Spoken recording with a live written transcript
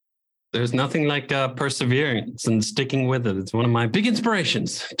There's nothing like perseverance and sticking with it. It's one of my big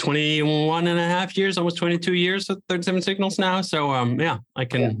inspirations. 21 and a half years, almost 22 years at 37 Signals now. So yeah, I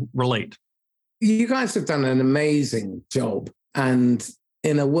can relate. You guys have done an amazing job. And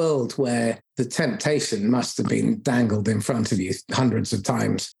in a world where the temptation must have been dangled in front of you hundreds of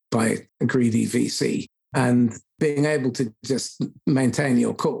times by a greedy VC, and being able to just maintain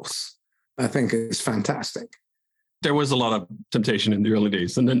your course, I think is fantastic. There was a lot of temptation in the early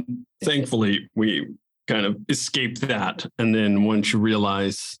days. And then thankfully, we kind of escaped that. And then once you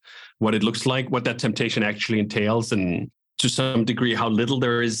realize what it looks like, what that temptation actually entails, and to some degree, how little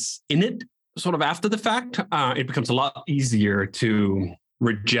there is in it, sort of after the fact, it becomes a lot easier to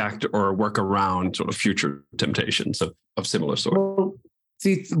reject or work around sort of future temptations of similar sort. Well,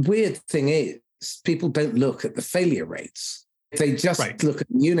 the weird thing is, people don't look at the failure rates. They just look at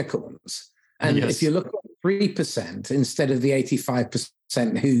unicorns. And if you look at 3% instead of the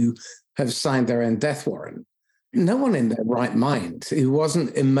 85% who have signed their own death warrant, no one in their right mind who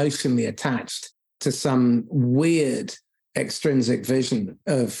wasn't emotionally attached to some weird extrinsic vision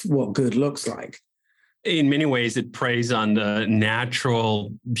of what good looks like. In many ways, it preys on the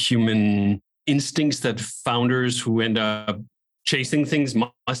natural human instincts that founders who end up chasing things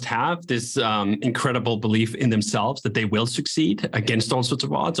must have, this incredible belief in themselves that they will succeed against all sorts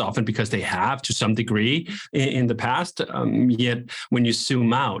of odds, often because they have to some degree in the past. Yet when you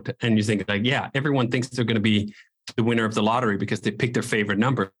zoom out and you think like, yeah, everyone thinks they're going to be the winner of the lottery because they picked their favorite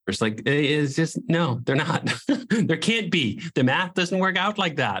number. It's like, it's just, no, they're not. There can't be. The math doesn't work out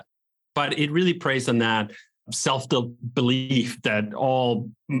like that. But it really preys on that self-belief that all,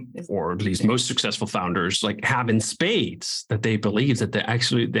 or at least most successful founders like have in spades, that they believe that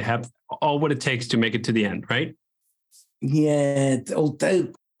they have all what it takes to make it to the end, right? Yeah,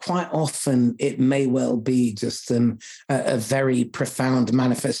 although quite often it may well be just a very profound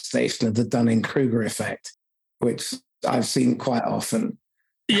manifestation of the Dunning-Kruger effect, which I've seen quite often.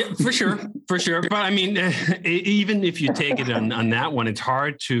 Yeah, for sure. But I mean, even if you take it on that one, it's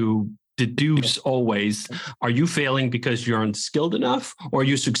hard to deduce always, are you failing because you're unskilled enough, or are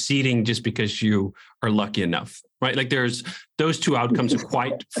you succeeding just because you are lucky enough, right? Like there's those two outcomes are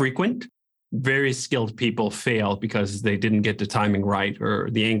quite frequent. Very skilled people fail because they didn't get the timing right or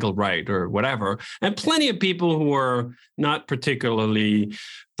the angle right or whatever. And plenty of people who are not particularly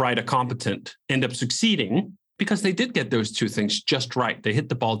bright or competent end up succeeding because they did get those two things just right. They hit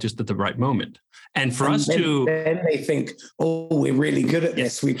the ball just at the right moment. And for us to... Then they think, oh, we're really good at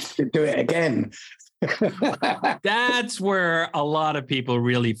this. We should do it again. That's where a lot of people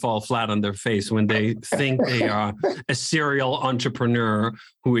really fall flat on their face when they think they are a serial entrepreneur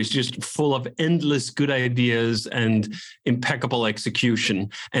who is just full of endless good ideas and impeccable execution,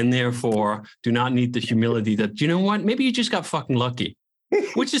 and therefore do not need the humility that, you know what, maybe you just got fucking lucky,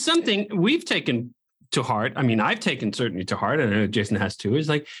 which is something we've taken to heart. I mean, I've taken certainly to heart, and I know Jason has too, is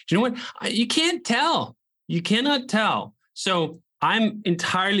like, you know what? You can't tell. You cannot tell. So I'm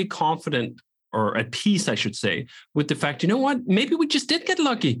entirely confident, or at peace, I should say, with the fact, you know what? Maybe we just did get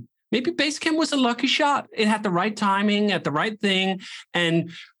lucky. Maybe Basecamp was a lucky shot. It had the right timing at the right thing.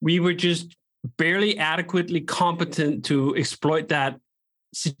 And we were just barely adequately competent to exploit that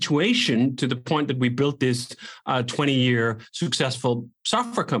situation to the point that we built this 20-year successful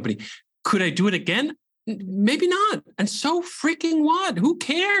software company. Could I do it again? Maybe not. And so freaking what? Who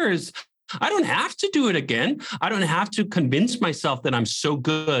cares? I don't have to do it again. I don't have to convince myself that I'm so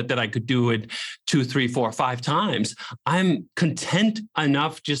good that I could do it 2, 3, 4, 5 times. I'm content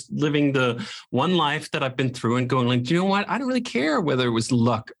enough just living the one life that I've been through and going like, you know what? I don't really care whether it was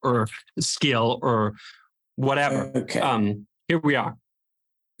luck or skill or whatever. Okay. Here we are.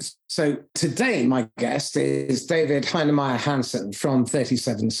 So today, my guest is David Heinemeier Hansson from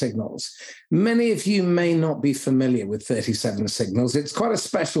 37 Signals. Many of you may not be familiar with 37 Signals. It's quite a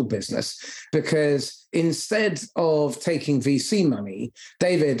special business because instead of taking VC money,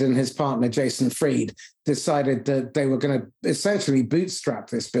 David and his partner, Jason Fried, decided that they were going to essentially bootstrap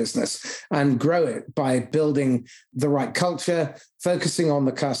this business and grow it by building the right culture, focusing on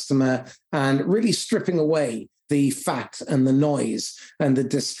the customer, and really stripping away the fat and the noise and the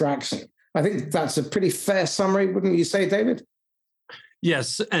distraction. I think that's a pretty fair summary, wouldn't you say, David?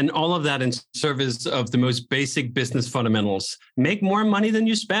 Yes, and all of that in service of the most basic business fundamentals. Make more money than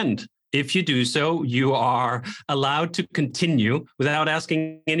you spend. If you do so, you are allowed to continue without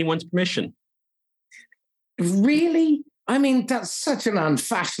asking anyone's permission. Really? I mean, that's such an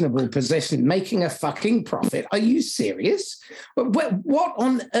unfashionable position, making a fucking profit. Are you serious? What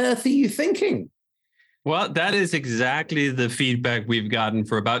on earth are you thinking? Well, that is exactly the feedback we've gotten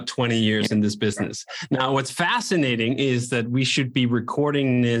for about 20 years in this business. Now, what's fascinating is that we should be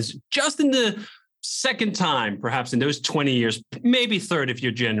recording this just in the second time, perhaps in those 20 years, maybe third if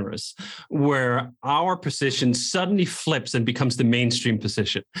you're generous, where our position suddenly flips and becomes the mainstream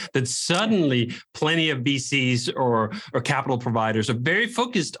position. That suddenly plenty of VCs or capital providers are very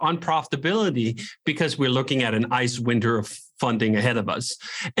focused on profitability because we're looking at an ice winter of funding ahead of us.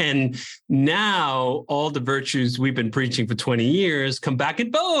 And now all the virtues we've been preaching for 20 years come back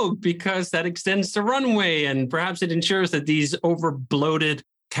in vogue because that extends the runway, and perhaps it ensures that these over-bloated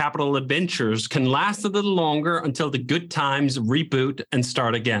capital adventures can last a little longer until the good times reboot and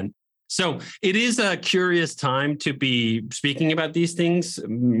start again. So it is a curious time to be speaking about these things.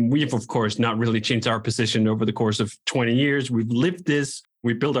 We've, of course, not really changed our position over the course of 20 years. We've lived this.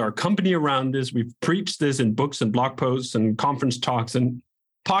 We built our company around this. We've preached this in books and blog posts and conference talks and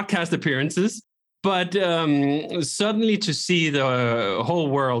podcast appearances. But suddenly to see the whole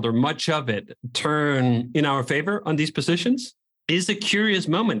world, or much of it, turn in our favor on these positions is a curious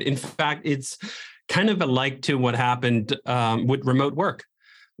moment. In fact, it's kind of alike to what happened with remote work.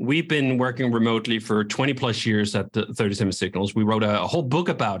 We've been working remotely for 20 plus years at the 37 Signals. We wrote a whole book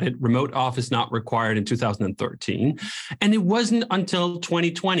about it, Remote Office Not Required, in 2013. And it wasn't until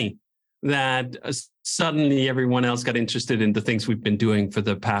 2020 that suddenly everyone else got interested in the things we've been doing for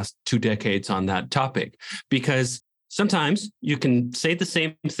the past 2 decades on that topic. Because sometimes you can say the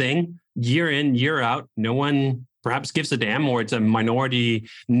same thing year in, year out. No one perhaps gives a damn, or it's a minority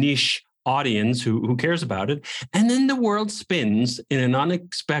niche audience who cares about it. And then the world spins in an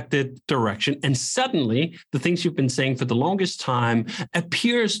unexpected direction. And suddenly the things you've been saying for the longest time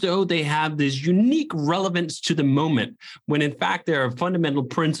appear as though they have this unique relevance to the moment, when in fact there are fundamental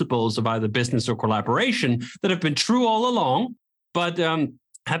principles of either business or collaboration that have been true all along, but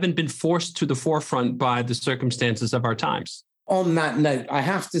haven't been forced to the forefront by the circumstances of our times. On that note, I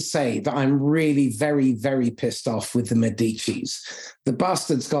have to say that I'm really very, very pissed off with the Medicis. The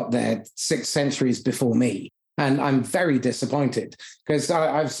bastards got there 6 centuries before me, and I'm very disappointed because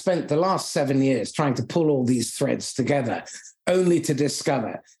I've spent the last 7 years trying to pull all these threads together, only to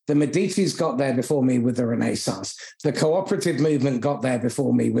discover the Medicis got there before me with the Renaissance. The cooperative movement got there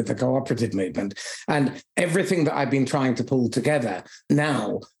before me with the cooperative movement. And everything that I've been trying to pull together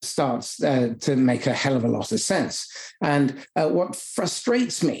now starts to make a hell of a lot of sense. And what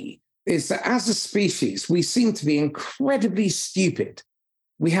frustrates me is that as a species, we seem to be incredibly stupid.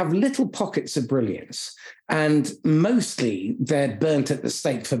 We have little pockets of brilliance, and mostly they're burnt at the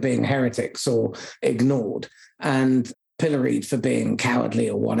stake for being heretics or ignored and pilloried for being cowardly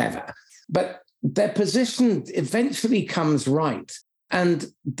or whatever. But their position eventually comes right. And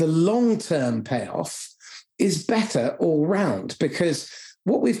the long-term payoff is better all round, because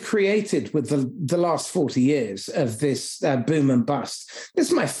what we've created with the last 40 years of this boom and bust, this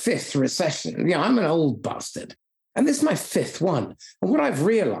is my 5th recession. Yeah, I'm an old bastard. And this is my 5th one. And what I've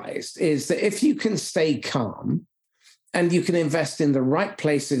realized is that if you can stay calm and you can invest in the right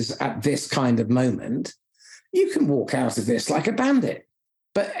places at this kind of moment, you can walk out of this like a bandit.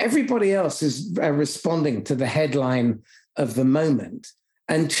 But everybody else is responding to the headline of the moment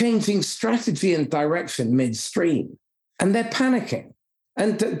and changing strategy and direction midstream. And they're panicking.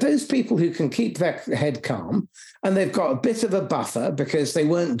 And those people who can keep their head calm, and they've got a bit of a buffer because they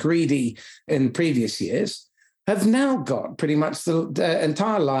weren't greedy in previous years, have now got pretty much the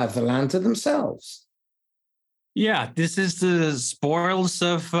entire lie of the land to themselves. Yeah, this is the spoils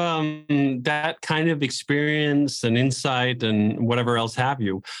of that kind of experience and insight and whatever else have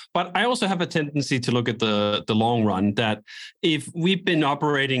you. But I also have a tendency to look at the long run, that if we've been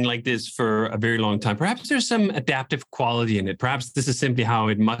operating like this for a very long time, perhaps there's some adaptive quality in it. Perhaps this is simply how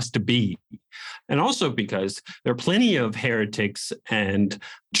it must be. And also because there are plenty of heretics and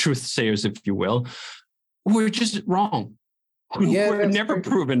truth sayers, if you will, who are just wrong. We're never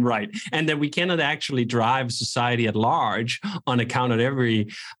proven right, and that we cannot actually drive society at large on account of every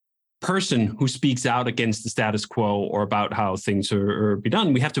person who speaks out against the status quo or about how things are be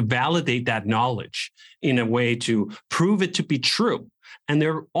done. We have to validate that knowledge in a way to prove it to be true. And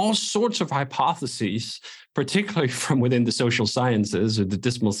there are all sorts of hypotheses, particularly from within the social sciences or the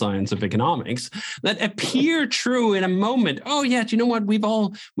dismal science of economics, that appear true in a moment. Oh yeah, do you know what?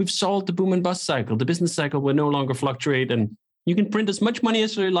 We've solved the boom and bust cycle. The business cycle will no longer fluctuate, and you can print as much money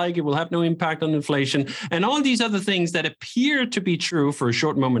as you like. It will have no impact on inflation, and all these other things that appear to be true for a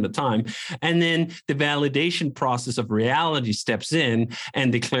short moment of time. And then the validation process of reality steps in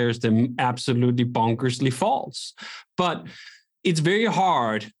and declares them absolutely bonkersly false. But it's very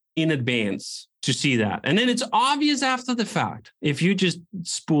hard in advance to see that. And then it's obvious after the fact. If you just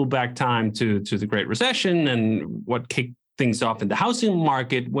spool back time to the Great Recession and what kicked things off in the housing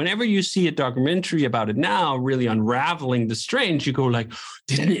market, whenever you see a documentary about it now, really unraveling the strange, you go like,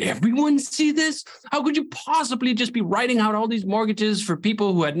 didn't everyone see this? How could you possibly just be writing out all these mortgages for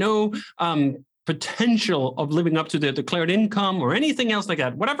people who had no potential of living up to their declared income or anything else like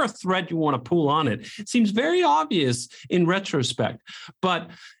that? Whatever thread you want to pull on it, it seems very obvious in retrospect. But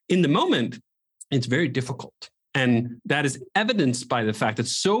in the moment, it's very difficult. And that is evidenced by the fact that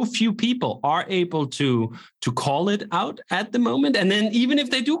so few people are able to call it out at the moment. And then even if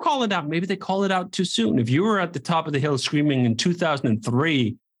they do call it out, maybe they call it out too soon. If you were at the top of the hill screaming in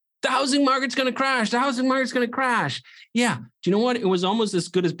 2003, the housing market's going to crash, the housing market's going to crash. Yeah. Do you know what? It was almost as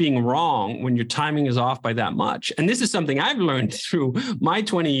good as being wrong when your timing is off by that much. And this is something I've learned through my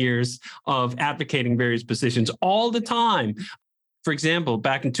 20 years of advocating various positions all the time. For example,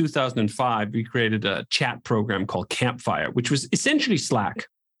 back in 2005, we created a chat program called Campfire, which was essentially Slack.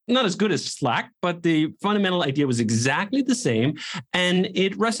 Not as good as Slack, but the fundamental idea was exactly the same. And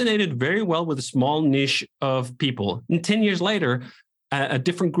it resonated very well with a small niche of people. And 10 years later, a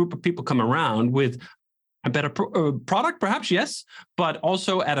different group of people come around with a better product, perhaps, yes, but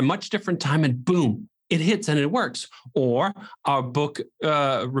also at a much different time, and boom, it hits and it works. Or our book,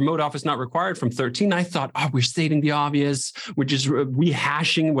 Remote Office Not Required from 13, I thought, we're stating the obvious. We're just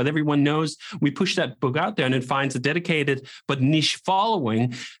rehashing what everyone knows. We push that book out there and it finds a dedicated but niche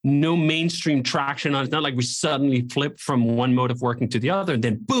following, no mainstream traction on it. It's not like we suddenly flip from one mode of working to the other. And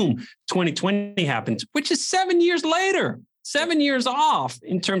then boom, 2020 happens, which is 7 years later. 7 years off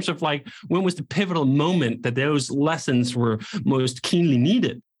in terms of like, when was the pivotal moment that those lessons were most keenly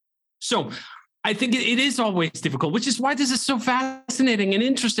needed? So I think it is always difficult, which is why this is so fascinating and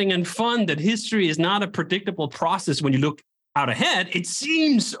interesting and fun, that history is not a predictable process when you look out ahead. It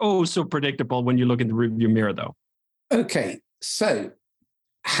seems so predictable when you look in the rearview mirror, though. Okay, so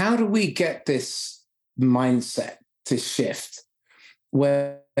how do we get this mindset to shift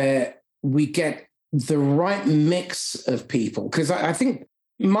where we get the right mix of people? Because I think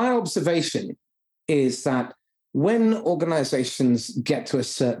my observation is that when organizations get to a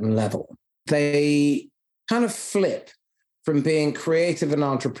certain level, they kind of flip from being creative and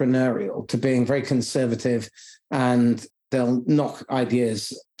entrepreneurial to being very conservative, and they'll knock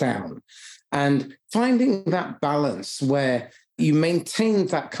ideas down. And finding that balance where you maintain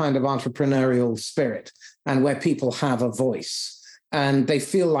that kind of entrepreneurial spirit and where people have a voice and they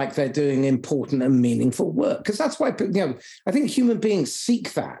feel like they're doing important and meaningful work. Because that's why, I think human beings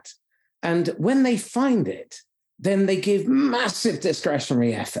seek that. And when they find it, then they give massive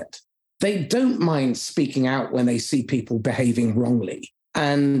discretionary effort. They don't mind speaking out when they see people behaving wrongly.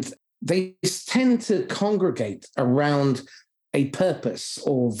 And they tend to congregate around a purpose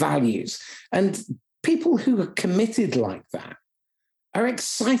or values. And people who are committed like that are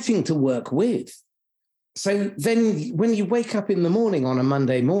exciting to work with. So then when you wake up in the morning on a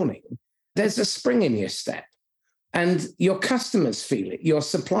Monday morning, there's a spring in your step. And your customers feel it, your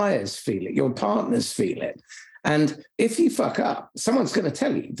suppliers feel it, your partners feel it. And if you fuck up, someone's going to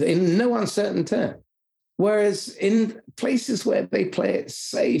tell you in no uncertain term. Whereas in places where they play it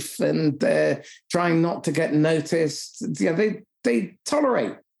safe and they're trying not to get noticed, they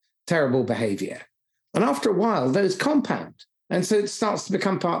tolerate terrible behavior. And after a while, those compound. And so it starts to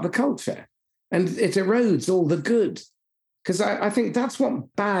become part of the culture. And it erodes all the good. Because I think that's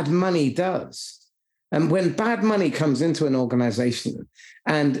what bad money does. And when bad money comes into an organization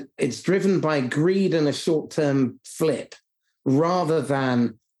and it's driven by greed and a short-term flip, rather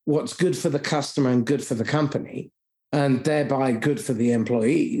than what's good for the customer and good for the company, and thereby good for the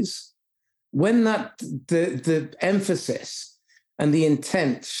employees, when that the emphasis and the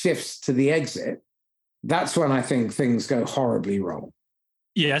intent shifts to the exit, that's when I think things go horribly wrong.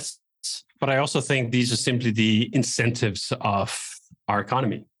 Yes, but I also think these are simply the incentives of our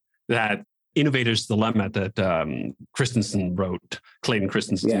economy. That Innovator's Dilemma that Christensen wrote, Clayton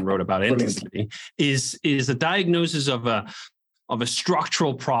Christensen wrote about endlessly, is a diagnosis of a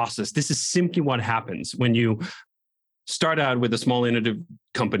structural process. This is simply what happens when you start out with a small innovative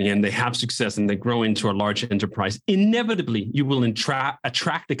company and they have success and they grow into a large enterprise. Inevitably, you will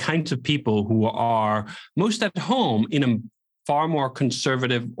attract the kinds of people who are most at home in a far more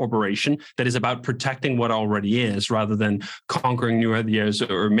conservative operation that is about protecting what already is rather than conquering new ideas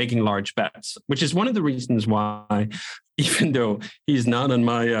or making large bets, which is one of the reasons why, even though he's not on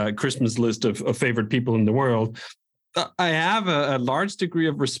my Christmas list of favorite people in the world, I have a large degree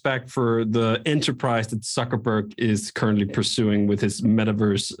of respect for the enterprise that Zuckerberg is currently pursuing with his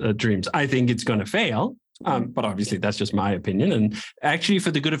metaverse dreams. I think it's going to fail. But obviously, that's just my opinion. And actually,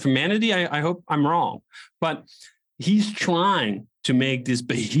 for the good of humanity, I hope I'm wrong. But he's trying to make this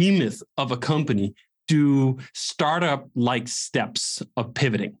behemoth of a company do startup-like steps of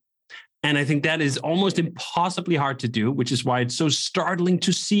pivoting. And I think that is almost impossibly hard to do, which is why it's so startling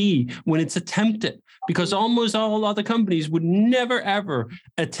to see when it's attempted, because almost all other companies would never, ever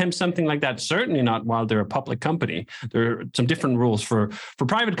attempt something like that. Certainly not while they're a public company. There are some different rules for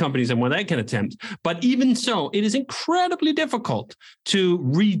private companies and what they can attempt. But even so, it is incredibly difficult to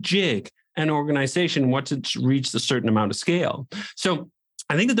rejig an organization once it's reached a certain amount of scale. So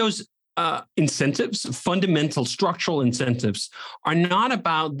I think that those incentives, fundamental structural incentives, are not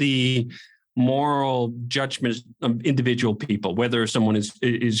about the moral judgments of individual people, whether someone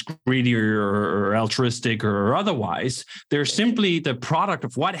is greedy or altruistic or otherwise. They're simply the product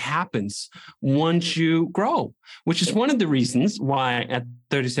of what happens once you grow, which is one of the reasons why at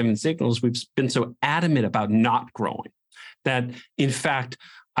 37 Signals, we've been so adamant about not growing. That, in fact,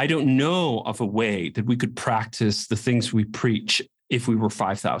 I don't know of a way that we could practice the things we preach if we were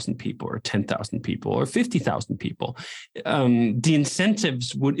 5,000 people or 10,000 people or 50,000 people. The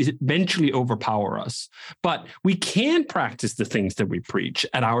incentives would eventually overpower us. But we can practice the things that we preach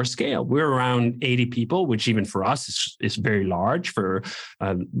at our scale. We're around 80 people, which even for us is very large. For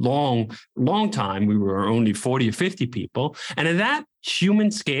a long time, we were only 40 or 50 people. And at that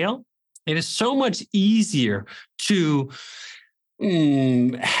human scale, it is so much easier to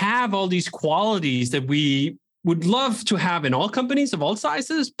have all these qualities that we would love to have in all companies of all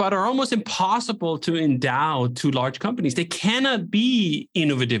sizes, but are almost impossible to endow to large companies. They cannot be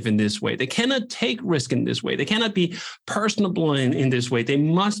innovative in this way. They cannot take risk in this way. They cannot be personable in this way. They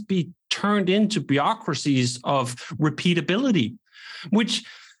must be turned into bureaucracies of repeatability, which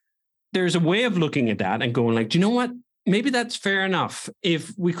there's a way of looking at that and going like, do you know what? Maybe that's fair enough.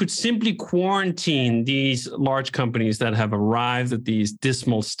 If we could simply quarantine these large companies that have arrived at these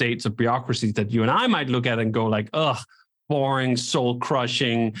dismal states of bureaucracies that you and I might look at and go like, ugh, boring, soul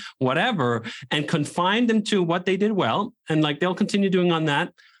crushing, whatever, and confine them to what they did well. And like, they'll continue doing on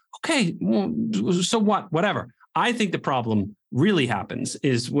that. Okay, well, so what, whatever. I think the problem really happens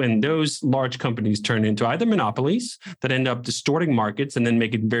is when those large companies turn into either monopolies that end up distorting markets and then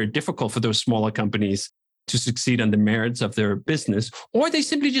make it very difficult for those smaller companies to succeed on the merits of their business, or they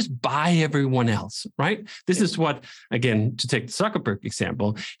simply just buy everyone else, right? This is what, again, to take the Zuckerberg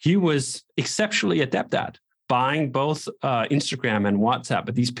example, he was exceptionally adept at buying both Instagram and WhatsApp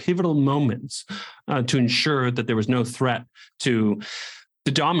at these pivotal moments to ensure that there was no threat to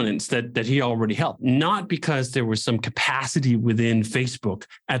the dominance that he already held, not because there was some capacity within Facebook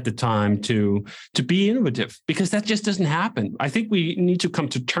at the time to be innovative, because that just doesn't happen. I think we need to come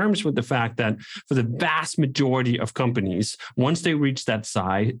to terms with the fact that for the vast majority of companies, once they reach that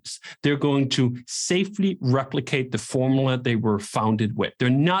size, they're going to safely replicate the formula they were founded with. They're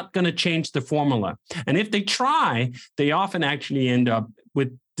not going to change the formula. And if they try, they often actually end up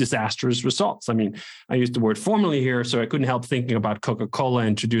with disastrous results. I mean, I used the word formally here, so I couldn't help thinking about Coca-Cola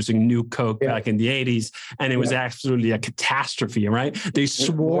introducing new Coke back in the 80s, and it was absolutely a catastrophe, right? They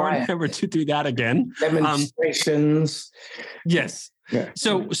swore never to do that again. Demonstrations. Yes. Yeah.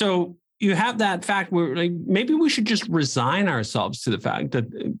 So you have that fact where like maybe we should just resign ourselves to the fact that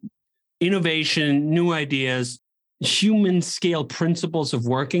innovation, new ideas, human scale principles of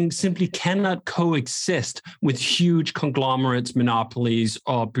working simply cannot coexist with huge conglomerates, monopolies,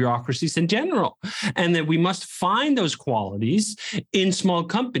 or bureaucracies in general. And that we must find those qualities in small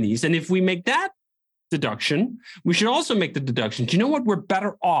companies. And if we make that deduction, we should also make the deduction, do you know what? We're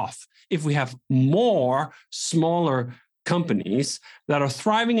better off if we have more smaller companies that are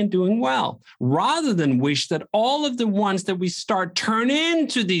thriving and doing well, rather than wish that all of the ones that we start turn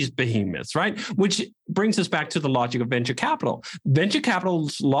into these behemoths, right? Which brings us back to the logic of venture capital. Venture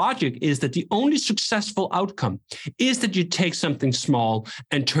capital's logic is that the only successful outcome is that you take something small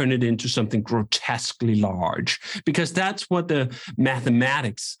and turn it into something grotesquely large, because that's what the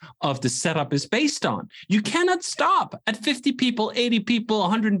mathematics of the setup is based on. You cannot stop at 50 people, 80 people,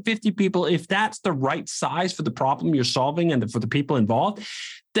 150 people if that's the right size for the problem you're solving and for the people involved.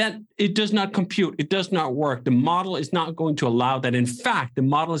 That it does not compute. It does not work. The model is not going to allow that. In fact, the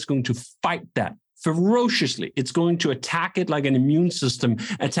model is going to fight that ferociously. It's going to attack it like an immune system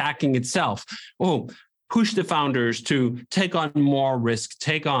attacking itself. Push the founders to take on more risk,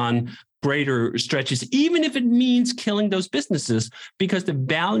 take on greater stretches, even if it means killing those businesses, because the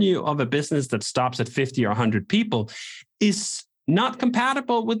value of a business that stops at 50 or 100 people is not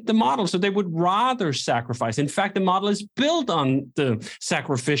compatible with the model. So they would rather sacrifice. In fact, the model is built on the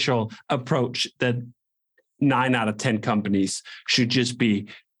sacrificial approach that 9 out of 10 companies should just be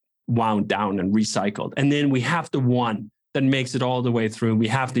wound down and recycled. And then we have the one that makes it all the way through. We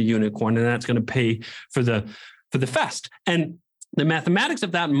have the unicorn, and that's going to pay for the fest. And the mathematics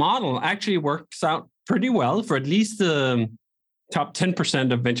of that model actually works out pretty well for at least the top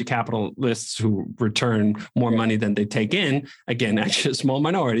 10% of venture capitalists who return more money than they take in. Again, actually a small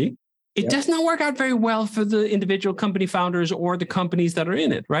minority. It does not work out very well for the individual company founders or the companies that are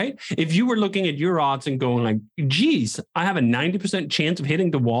in it, right? If you were looking at your odds and going like, geez, I have a 90% chance of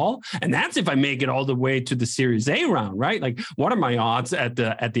hitting the wall. And that's if I make it all the way to the Series A round, right? Like, what are my odds at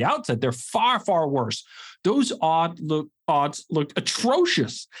the outset? They're far, far worse. Those odds look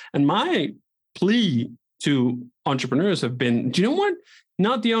atrocious. And my plea to entrepreneurs have been, do you know what?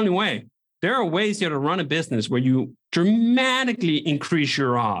 Not the only way. There are ways here to run a business where you dramatically increase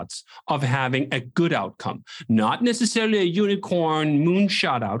your odds of having a good outcome, not necessarily a unicorn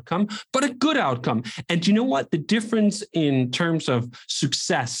moonshot outcome, but a good outcome. And do you know what? The difference in terms of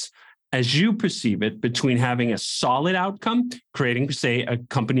success as you perceive it between having a solid outcome, creating, say, a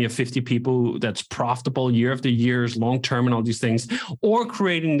company of 50 people that's profitable year after years, long-term and all these things, or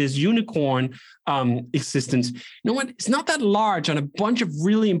creating this unicorn existence, you know what? It's not that large on a bunch of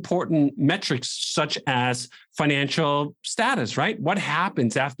really important metrics, such as financial status, right? What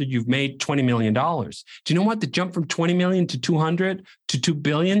happens after you've made $20 million? Do you know what? The jump from 20 million to 200 to 2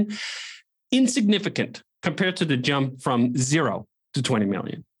 billion, insignificant compared to the jump from 0 to 20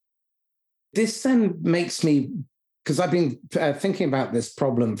 million. This then makes me, because I've been thinking about this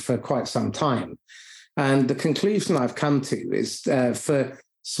problem for quite some time, and the conclusion I've come to is for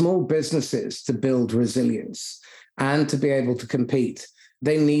small businesses to build resilience and to be able to compete,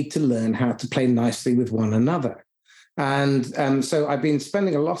 they need to learn how to play nicely with one another. And so I've been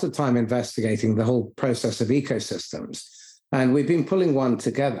spending a lot of time investigating the whole process of ecosystems, and we've been pulling one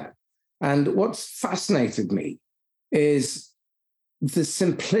together. And what's fascinated me is the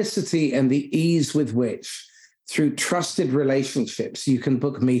simplicity and the ease with which, through trusted relationships, you can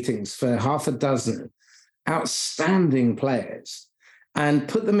book meetings for half a dozen outstanding players and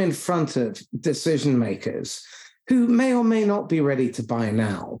put them in front of decision makers who may or may not be ready to buy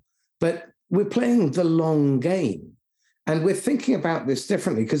now, but we're playing the long game. And we're thinking about this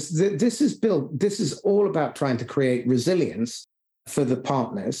differently because this is all about trying to create resilience for the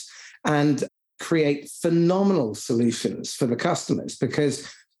partners and create phenomenal solutions for the customers.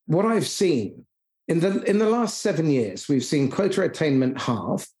 Because what I've seen in the last 7 years, we've seen quota attainment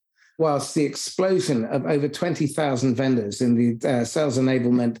halve, whilst the explosion of over 20,000 vendors in the sales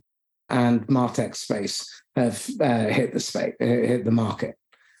enablement and MarTech space have hit the market.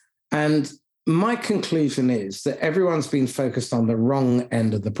 And my conclusion is that everyone's been focused on the wrong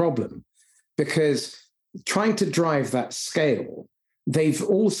end of the problem, because trying to drive that scale, they've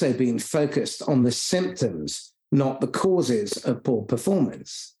also been focused on the symptoms, not the causes of poor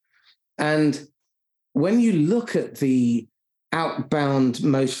performance. And when you look at the outbound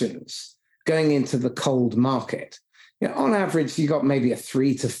motions going into the cold market, on average, you got maybe a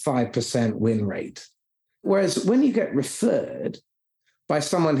 3 to 5% win rate. Whereas when you get referred by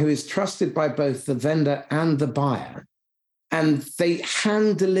someone who is trusted by both the vendor and the buyer, and they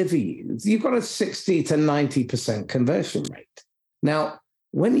hand deliver you, you've got a 60 to 90% conversion rate. Now,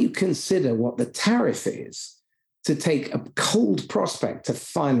 when you consider what the tariff is to take a cold prospect to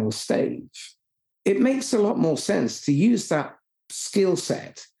final stage, it makes a lot more sense to use that skill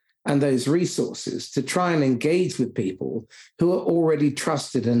set and those resources to try and engage with people who are already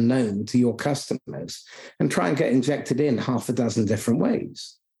trusted and known to your customers and try and get injected in half a dozen different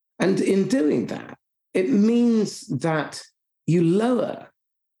ways. And in doing that, it means that you lower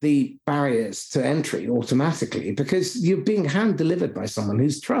the barriers to entry automatically because you're being hand delivered by someone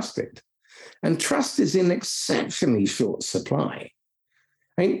who's trusted. And trust is in exceptionally short supply.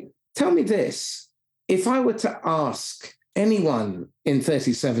 I mean, tell me this, if I were to ask anyone in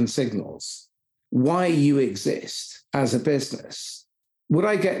 37 Signals why you exist as a business, would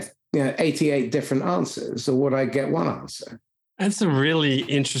I get 88 different answers, or would I get one answer? That's a really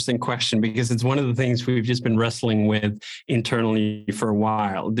interesting question, because it's one of the things we've just been wrestling with internally for a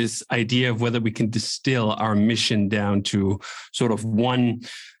while. This idea of whether we can distill our mission down to sort of one,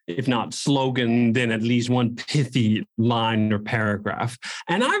 if not slogan, then at least one pithy line or paragraph.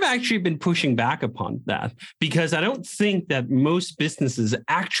 And I've actually been pushing back upon that, because I don't think that most businesses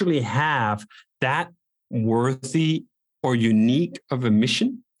actually have that worthy or unique of a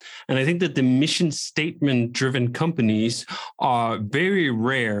mission. And I think that the mission statement driven companies are very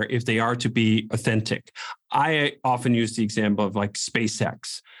rare if they are to be authentic. I often use the example of like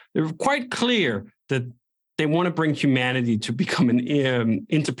SpaceX. They're quite clear that they want to bring humanity to become an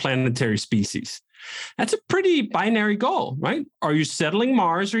interplanetary species. That's a pretty binary goal, right? Are you settling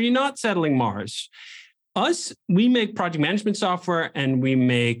Mars or are you not settling Mars? Us, we make project management software and we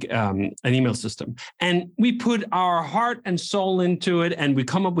make an email system. And we put our heart and soul into it and we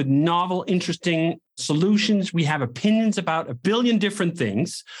come up with novel, interesting solutions. We have opinions about a billion different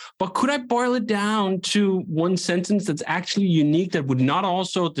things. But could I boil it down to one sentence that's actually unique that would not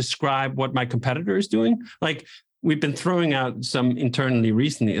also describe what my competitor is doing? Like, we've been throwing out some internally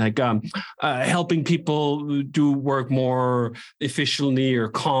recently, like helping people do work more efficiently or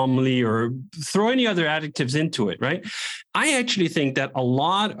calmly, or throw any other adjectives into it, right? I actually think that a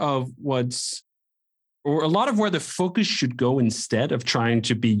lot of where the focus should go, instead of trying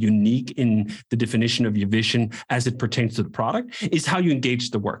to be unique in the definition of your vision as it pertains to the product, is how you engage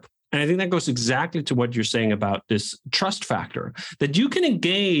the work. And I think that goes exactly to what you're saying about this trust factor, that you can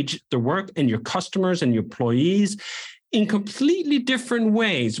engage the work and your customers and your employees in completely different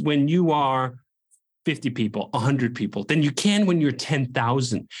ways when you are 50 people, 100 people, than you can when you're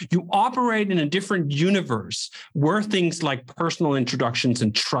 10,000. You operate in a different universe where things like personal introductions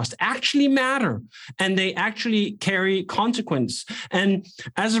and trust actually matter, and they actually carry consequence. And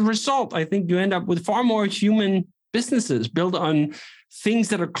as a result, I think you end up with far more human businesses built on things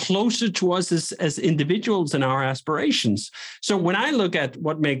that are closer to us as individuals and our aspirations. So when I look at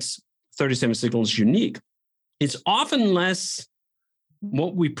what makes 37 Signals unique, it's often less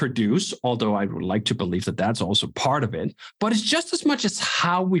what we produce, although I would like to believe that that's also part of it, but it's just as much as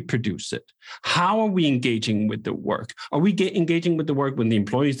how we produce it. How are we engaging with the work? Are we engaging with the work with the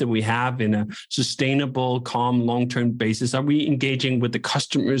employees that we have in a sustainable, calm, long-term basis? Are we engaging with the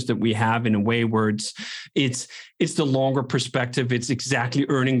customers that we have in a way where it's the longer perspective? It's exactly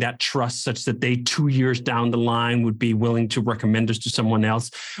earning that trust such that they 2 years down the line would be willing to recommend us to someone else.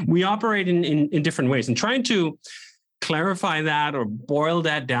 We operate in different ways, and trying to clarify that or boil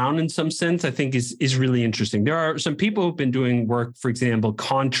that down in some sense, I think is really interesting. There are some people who've been doing work, for example,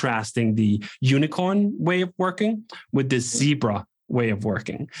 contrasting the unicorn way of working with the zebra way of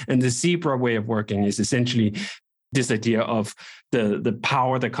working. And the zebra way of working is essentially this idea of the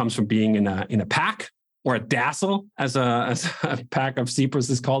power that comes from being in a pack, or a dazzle, as a pack of zebras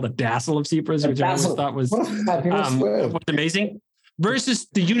is called, a dazzle of zebras, which I always thought was amazing. Versus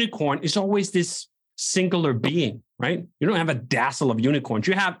the unicorn is always this singular being, right? You don't have a dazzle of unicorns.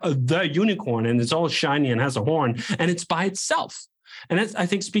 You have the unicorn, and it's all shiny and has a horn, and it's by itself. And that, I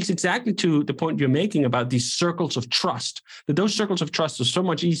think, speaks exactly to the point you're making about these circles of trust, that those circles of trust are so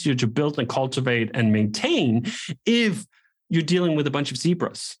much easier to build and cultivate and maintain if you're dealing with a bunch of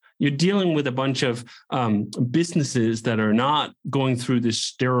zebras. You're dealing with a bunch of businesses that are not going through this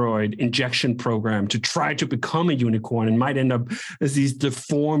steroid injection program to try to become a unicorn, and might end up as these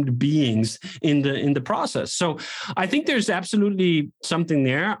deformed beings in the process. So I think there's absolutely something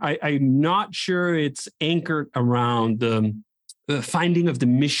there. I'm not sure it's anchored around the finding of the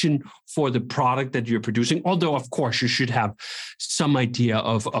mission for the product that you're producing, although of course you should have some idea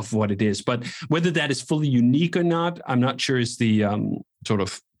of what it is. But whether that is fully unique or not, I'm not sure is the sort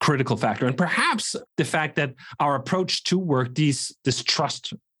of critical factor. And perhaps the fact that our approach to work, this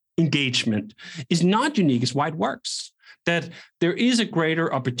trust engagement, is not unique is why it works. That there is a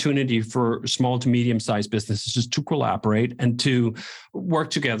greater opportunity for small to medium-sized businesses to collaborate and to work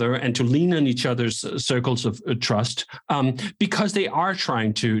together and to lean on each other's circles of trust, because they are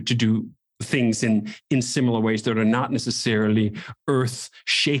trying to do things in similar ways that are not necessarily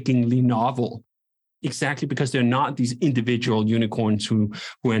earth-shakingly novel. Exactly, because they're not these individual unicorns who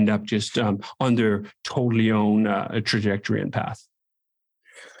end up just on their totally own trajectory and path.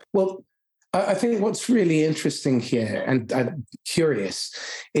 Well, I think what's really interesting here, and I'm curious,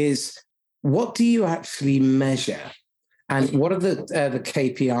 is what do you actually measure? And what are the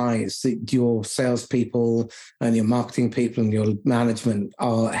KPIs that your salespeople and your marketing people and your management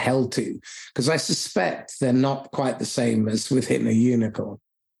are held to? Because I suspect they're not quite the same as within a unicorn.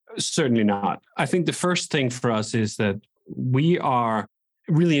 Certainly not. I think the first thing for us is that we are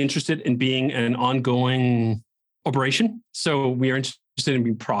really interested in being an ongoing operation. So we are interested in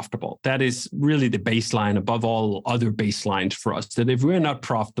being profitable. That is really the baseline above all other baselines for us, that if we're not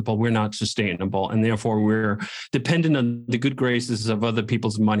profitable, we're not sustainable. And therefore we're dependent on the good graces of other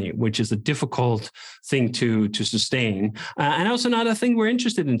people's money, which is a difficult thing to sustain. And also not a thing we're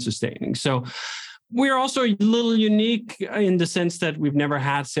interested in sustaining. So we're also a little unique in the sense that we've never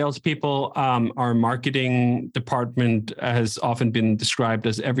had salespeople. Our marketing department has often been described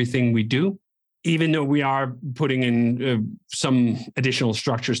as everything we do. Even though we are putting in some additional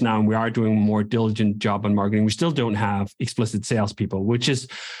structures now and we are doing a more diligent job on marketing, we still don't have explicit salespeople, which is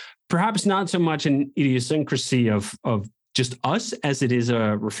perhaps not so much an idiosyncrasy of just us as it is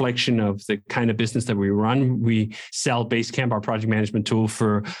a reflection of the kind of business that we run. We sell Basecamp, our project management tool,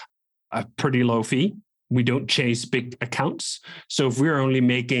 for a pretty low fee. We don't chase big accounts. So if we're only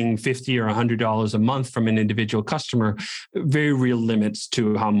making $50 or $100 a month from an individual customer, very real limits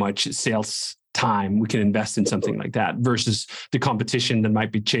to how much sales time we can invest in something like that versus the competition that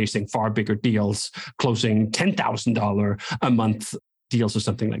might be chasing far bigger deals, closing $10,000 a month deals or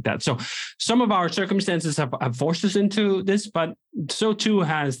something like that. So some of our circumstances have forced us into this, but so too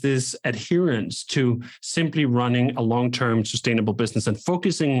has this adherence to simply running a long-term sustainable business and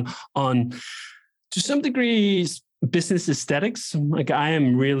focusing on, to some degree, business aesthetics. Like, I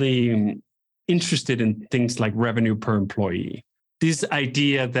am really interested in things like revenue per employee. This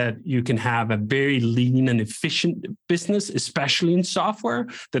idea that you can have a very lean and efficient business, especially in software,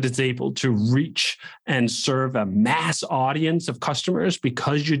 that is able to reach and serve a mass audience of customers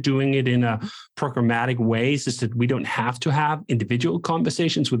because you're doing it in a programmatic way, so that we don't have to have individual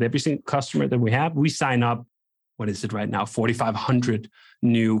conversations with every single customer that we have. We sign up, what is it right now, 4,500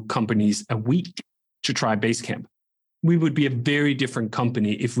 new companies a week to try Basecamp. We would be a very different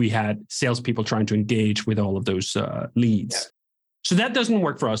company if we had salespeople trying to engage with all of those leads. Yeah. So that doesn't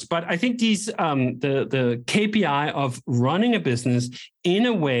work for us. But I think these the KPI of running a business in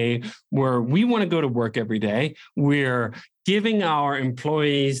a way where we want to go to work every day, we're giving our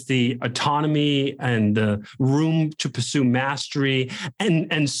employees the autonomy and the room to pursue mastery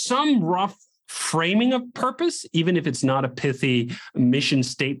and some rough framing of purpose, even if it's not a pithy mission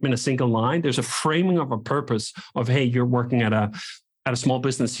statement, a single line. There's a framing of a purpose of, hey, you're working at a small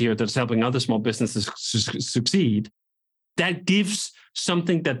business here that's helping other small businesses succeed. That gives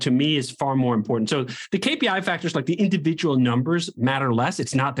something that to me is far more important. So the KPI factors, like the individual numbers, matter less.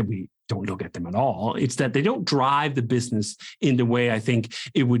 It's not that we don't look at them at all. It's that they don't drive the business in the way I think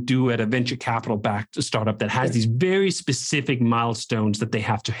it would do at a venture capital backed startup that has these very specific milestones that they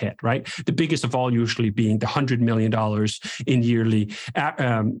have to hit, right? The biggest of all usually being the $100 million in yearly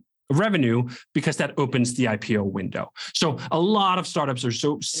revenue, because that opens the IPO window. So a lot of startups are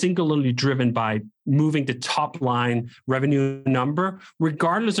so singularly driven by moving the top line revenue number,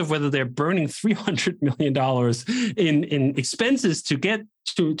 regardless of whether they're burning $300 million in expenses to get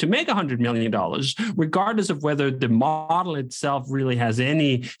to make $100 million, regardless of whether the model itself really has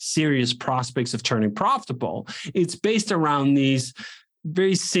any serious prospects of turning profitable. It's based around these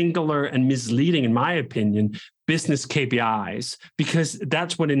very singular and misleading, in my opinion, business KPIs, because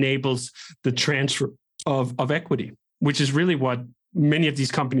that's what enables the transfer of equity, which is really what many of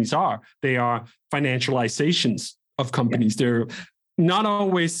these companies are. They are financializations of companies. Yeah. They're not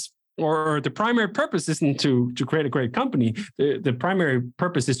always, or the primary purpose isn't to create a great company. The primary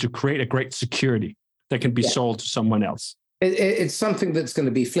purpose is to create a great security that can be sold to someone else. It's something that's going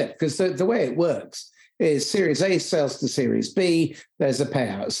to be flipped, because the way it works is Series A sells to Series B, there's a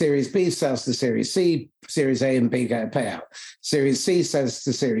payout. Series B sells to Series C, Series A and B get a payout. Series C sells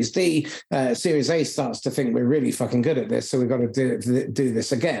to Series D, Series A starts to think we're really fucking good at this, so we've got to do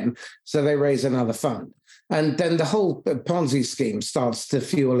this again. So they raise another fund. And then the whole Ponzi scheme starts to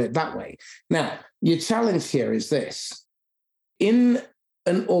fuel it that way. Now, your challenge here is this. In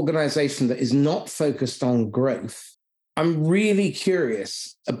an organization that is not focused on growth, I'm really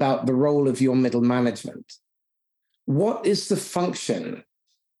curious about the role of your middle management. What is the function?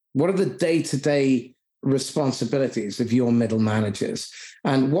 What are the day-to-day responsibilities of your middle managers?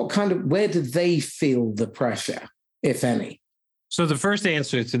 And where do they feel the pressure, if any? So the first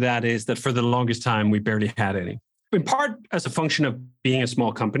answer to that is that for the longest time, we barely had any. In part as a function of being a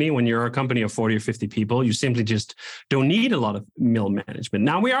small company. When you're a company of 40 or 50 people, you simply just don't need a lot of middle management.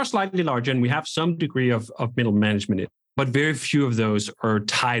 Now, we are slightly larger and we have some degree of middle management, but very few of those are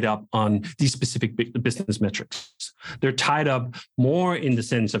tied up on these specific business metrics. They're tied up more in the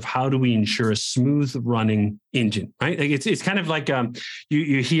sense of how do we ensure a smooth running engine, right? Like it's kind of like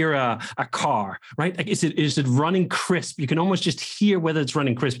you hear a car, right? Like is it running crisp? You can almost just hear whether it's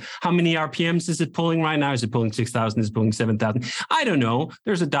running crisp. How many RPMs is it pulling right now? Is it pulling 6,000? Is it pulling 7,000? I don't know.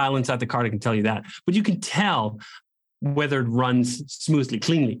 There's a dial inside the car that can tell you that, but you can tell whether it runs smoothly,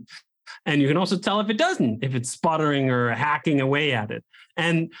 cleanly. And you can also tell if it doesn't, if it's sputtering or hacking away at it.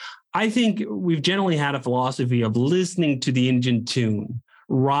 And I think we've generally had a philosophy of listening to the engine tune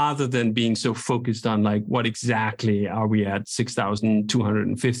rather than being so focused on like, what exactly are we at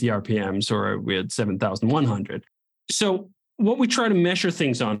 6,250 RPMs or are we at 7,100? So what we try to measure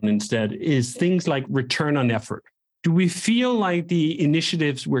things on instead is things like return on effort. Do we feel like the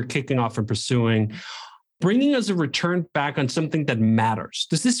initiatives we're kicking off and pursuing bringing us a return back on something that matters?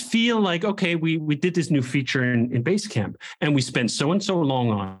 Does this feel like, okay, we did this new feature in Basecamp and we spent so and so long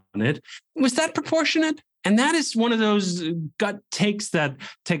on it. Was that proportionate? And that is one of those gut takes that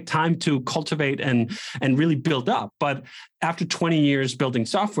take time to cultivate and really build up. But after 20 years building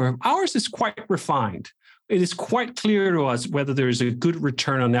software, ours is quite refined. It is quite clear to us whether there is a good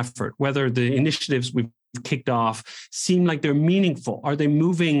return on effort, whether the initiatives we've kicked off seem like they're meaningful. Are they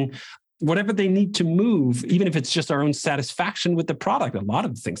moving whatever they need to move, even if it's just our own satisfaction with the product? A lot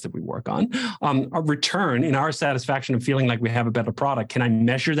of the things that we work on, a return in our satisfaction of feeling like we have a better product. Can I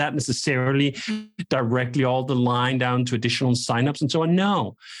measure that necessarily directly all the line down to additional signups and so on?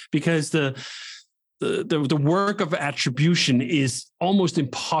 No, because the work of attribution is almost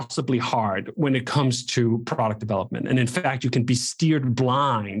impossibly hard when it comes to product development. And in fact, you can be steered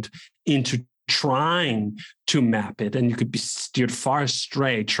blind into trying to map it, and you could be steered far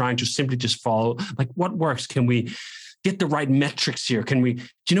astray trying to simply just follow, like, what works? Can we get the right metrics here? Can we, do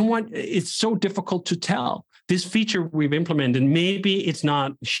you know what? It's so difficult to tell. This feature we've implemented, maybe it's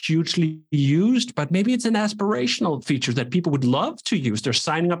not hugely used, but maybe it's an aspirational feature that people would love to use. They're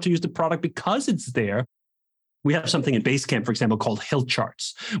signing up to use the product because it's there. We have something in Basecamp, for example, called Hill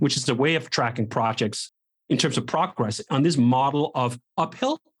Charts, which is a way of tracking projects in terms of progress on this model of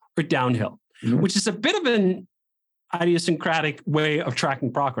uphill or downhill, which is a bit of an idiosyncratic way of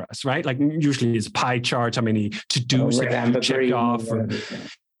tracking progress, right? Like usually it's pie charts, how many to-dos have you checked off.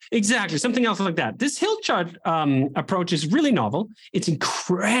 Exactly, something else like that. This hill chart approach is really novel. It's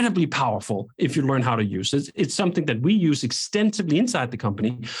incredibly powerful if you learn how to use it. It's something that we use extensively inside the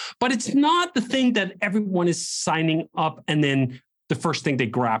company, but it's not the thing that everyone is signing up and then the first thing they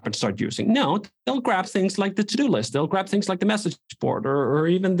grab and start using. No, they'll grab things like the to-do list. They'll grab things like the message board or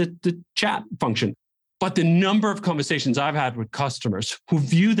even the chat function. But the number of conversations I've had with customers who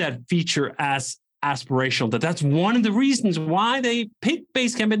view that feature as aspirational, that's one of the reasons why they picked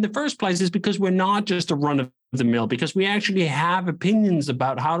Basecamp in the first place, is because we're not just a run of the mill, because we actually have opinions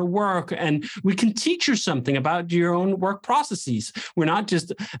about how to work, and we can teach you something about your own work processes. We're not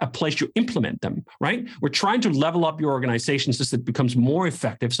just a place you implement them, right? We're trying to level up your organization so that it becomes more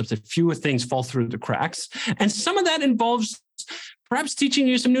effective, so that fewer things fall through the cracks. And some of that involves perhaps teaching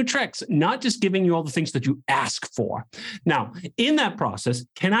you some new tricks, not just giving you all the things that you ask for. Now, in that process,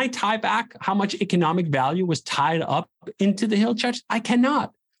 can I tie back how much economic value was tied up into the hill charts? I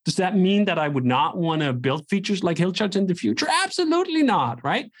cannot. Does that mean that I would not want to build features like hill charts in the future? Absolutely not,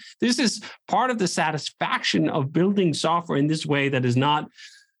 right? This is part of the satisfaction of building software in this way that is not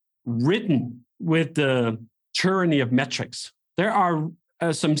written with the tyranny of metrics. There are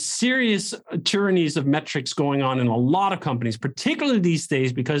some serious tyrannies of metrics going on in a lot of companies, particularly these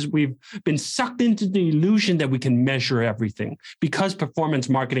days, because we've been sucked into the illusion that we can measure everything, because performance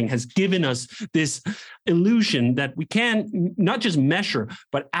marketing has given us this illusion that we can not just measure,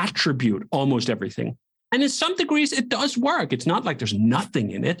 but attribute almost everything. And in some degrees, it does work. It's not like there's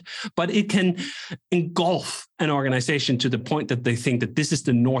nothing in it, but it can engulf an organization to the point that they think that this is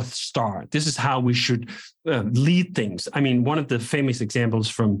the North Star. This is how we should lead things. I mean, one of the famous examples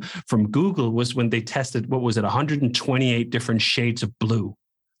from Google was when they tested, 128 different shades of blue.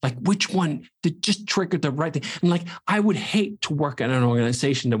 Like, which one did just trigger the right thing? And like, I would hate to work at an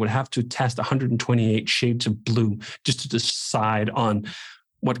organization that would have to test 128 shades of blue just to decide on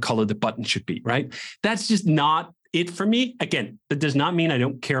what color the button should be, right? That's just not it for me. Again, that does not mean I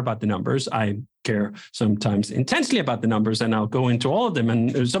don't care about the numbers. I care sometimes intensely about the numbers, and I'll go into all of them.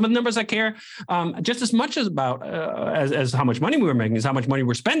 And some of the numbers I care just as much about as how much money we were making is how much money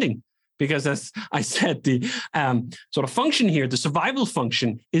we're spending. Because as I said, the sort of function here, the survival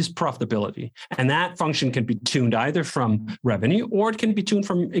function, is profitability. And that function can be tuned either from revenue or it can be tuned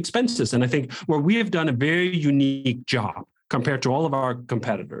from expenses. And I think where we have done a very unique job compared to all of our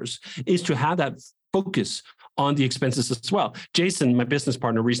competitors is to have that focus on the expenses as well. Jason, my business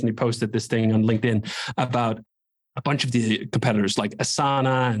partner, recently posted this thing on LinkedIn about a bunch of the competitors like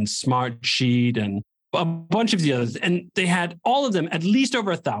Asana and Smartsheet and a bunch of the others. And they had all of them at least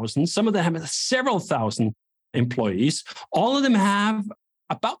over 1,000. Some of them have several thousand employees. All of them have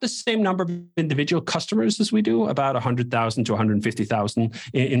about the same number of individual customers as we do, about 100,000 to 150,000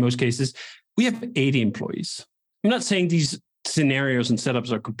 in most cases. We have 80 employees. I'm not saying these scenarios and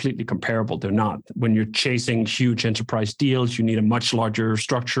setups are completely comparable. They're not. When you're chasing huge enterprise deals, you need a much larger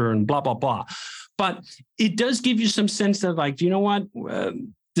structure and blah, blah, blah. But it does give you some sense that, like, you know what?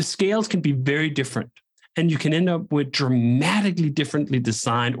 The scales can be very different. And you can end up with dramatically differently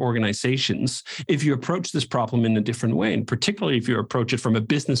designed organizations if you approach this problem in a different way. And particularly if you approach it from a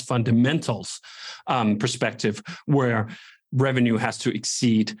business fundamentals perspective, where revenue has to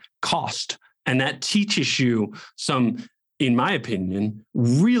exceed cost. And that teaches you some, in my opinion,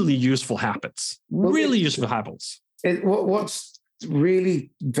 really useful habits. What's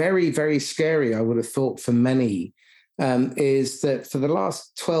really very, very scary, I would have thought for many, is that for the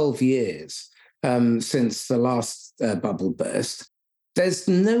last 12 years, since the last bubble burst, there's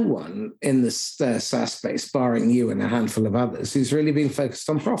no one in the SaaS space, barring you and a handful of others, who's really been focused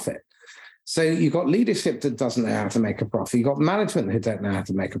on profit. So you've got leadership that doesn't know how to make a profit. You've got management who don't know how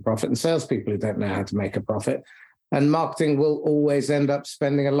to make a profit, and salespeople who don't know how to make a profit. And marketing will always end up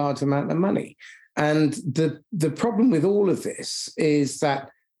spending a large amount of money. And the problem with all of this is that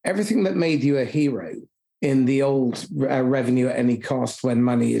everything that made you a hero in the old revenue at any cost, when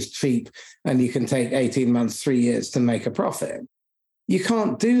money is cheap and you can take 18 months, 3 years to make a profit, you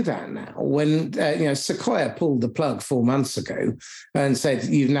can't do that now. When Sequoia pulled the plug 4 months ago and said,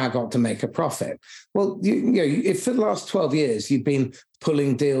 you've now got to make a profit. Well, if for the last 12 years you've been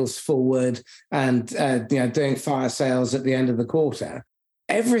pulling deals forward and doing fire sales at the end of the quarter,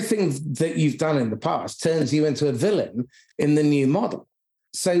 everything that you've done in the past turns you into a villain in the new model.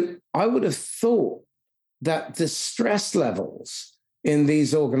 So I would have thought that the stress levels in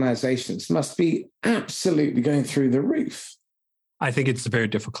these organizations must be absolutely going through the roof. I think it's a very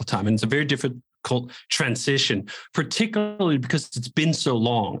difficult time, and it's a very difficult transition, particularly because it's been so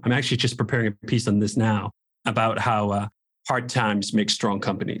long. I'm actually just preparing a piece on this now about how hard times make strong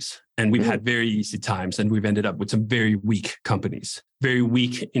companies. And we've had very easy times, and we've ended up with some very weak companies, very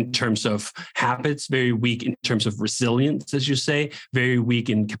weak in terms of habits, very weak in terms of resilience, as you say, very weak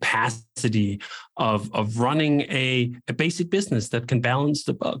in capacity of running a basic business that can balance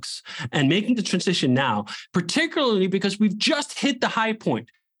the bugs. And making the transition now, particularly because we've just hit the high point.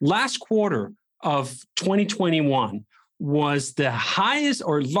 Last quarter of 2021 was the highest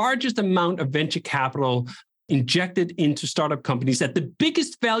or largest amount of venture capital injected into startup companies at the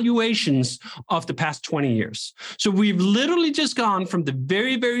biggest valuations of the past 20 years. So we've literally just gone from the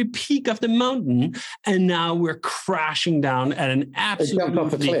very, very peak of the mountain, and now we're crashing down at an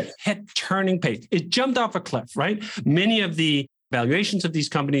absolutely head-turning pace. It jumped off a cliff, right? Many of the valuations of these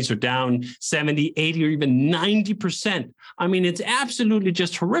companies are down 70, 80, or even 90%. I mean, it's absolutely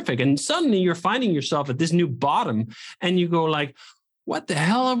just horrific. And suddenly you're finding yourself at this new bottom, and you go like, what the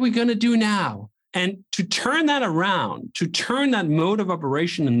hell are we going to do now? And to turn that around, to turn that mode of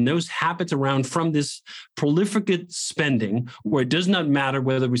operation and those habits around from this prolific spending, where it does not matter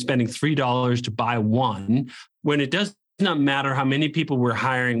whether we're spending $3 to buy one, when it does not matter how many people we're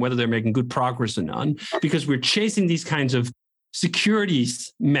hiring, whether they're making good progress or none, because we're chasing these kinds of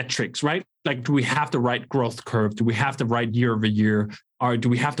securities metrics, right? Like, do we have the right growth curve? Do we have the right year over year? Or do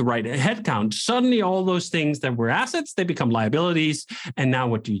we have the right headcount? Suddenly, all those things that were assets, they become liabilities. And now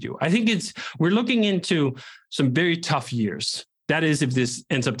what do you do? I think we're looking into some very tough years. That is, if this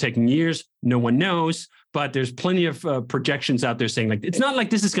ends up taking years, no one knows. But there's plenty of projections out there saying, like, it's not like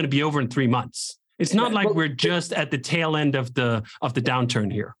this is going to be over in 3 months. It's not like we're just at the tail end of the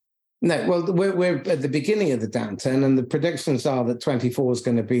downturn here. No, well, we're at the beginning of the downturn, and the predictions are that 24 is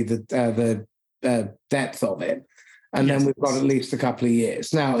going to be the depth of it. And then we've got at least a couple of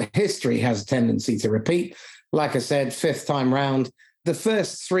years. Now, history has a tendency to repeat. Like I said, fifth time round, the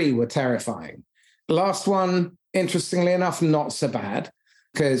first three were terrifying. Last one, interestingly enough, not so bad,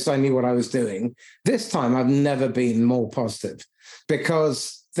 because I knew what I was doing. This time, I've never been more positive,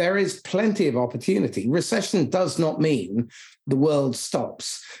 because there is plenty of opportunity. Recession does not mean the world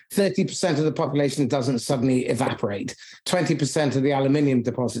stops. 30% of the population doesn't suddenly evaporate. 20% of the aluminium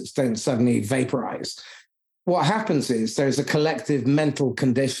deposits don't suddenly vaporize. What happens is there's a collective mental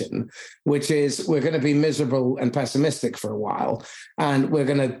condition, which is we're going to be miserable and pessimistic for a while, and we're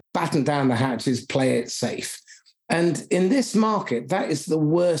going to batten down the hatches, play it safe. And in this market, that is the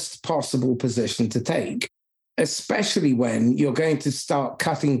worst possible position to take, especially when you're going to start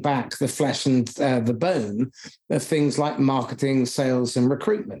cutting back the flesh and the bone of things like marketing, sales, and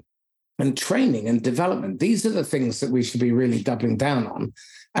recruitment, and training and development. These are the things that we should be really doubling down on,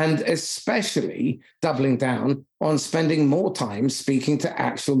 and especially doubling down on spending more time speaking to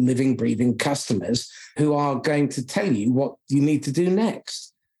actual living, breathing customers who are going to tell you what you need to do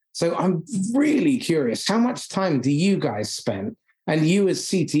next. So I'm really curious, how much time do you guys spend, and you as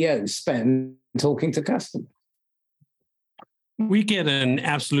CTO spend, talking to customers? We get an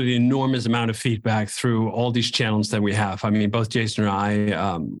absolutely enormous amount of feedback through all these channels that we have. I mean, both Jason and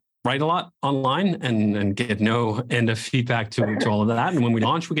I write a lot online and get no end of feedback to all of that. And when we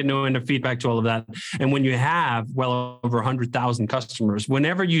launch, we get no end of feedback to all of that. And when you have well over 100,000 customers,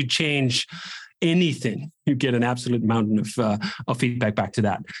 whenever you change anything, you get an absolute mountain of feedback back to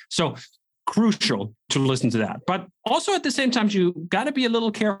that. So crucial to listen to that. But also at the same time, you got to be a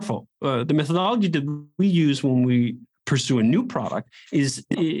little careful. The methodology that we use when we pursue a new product is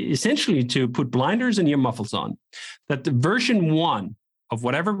essentially to put blinders and ear muffles on. That the version 1 of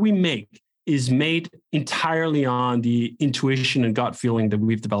whatever we make is made entirely on the intuition and gut feeling that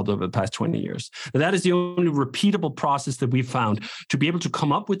we've developed over the past 20 years. That is the only repeatable process that we've found to be able to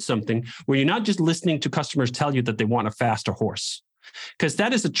come up with something where you're not just listening to customers tell you that they want a faster horse. Because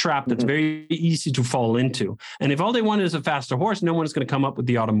that is a trap that's very easy to fall into. And if all they want is a faster horse, no one is going to come up with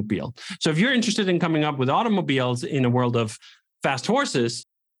the automobile. So if you're interested in coming up with automobiles in a world of fast horses,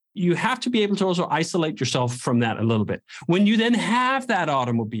 you have to be able to also isolate yourself from that a little bit. When you then have that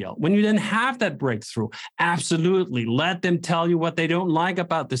automobile, when you then have that breakthrough, absolutely let them tell you what they don't like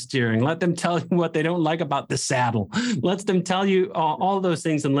about the steering. Let them tell you what they don't like about the saddle. Let them tell you all those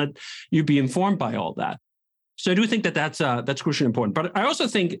things and let you be informed by all that. So I do think that that's crucially important. But I also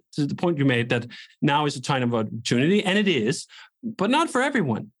think, to the point you made, that now is a time of opportunity, and it is, but not for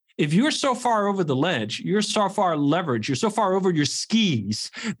everyone. If you're so far over the ledge, you're so far leveraged, you're so far over your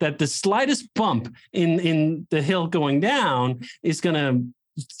skis that the slightest bump in the hill going down is going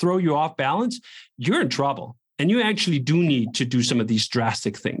to throw you off balance, you're in trouble. And you actually do need to do some of these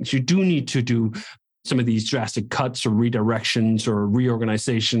drastic things. You do need to do some of these drastic cuts or redirections or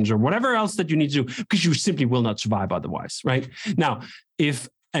reorganizations or whatever else that you need to do, because you simply will not survive otherwise, right? Now, if,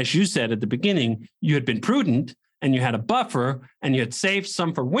 as you said at the beginning, you had been prudent and you had a buffer and you had saved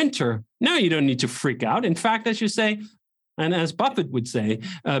some for winter, now you don't need to freak out. In fact, as you say, and as Buffett would say,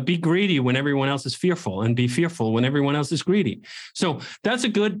 be greedy when everyone else is fearful, and be fearful when everyone else is greedy. So that's a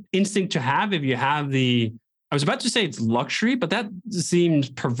good instinct to have if you have I was about to say it's luxury, but that seems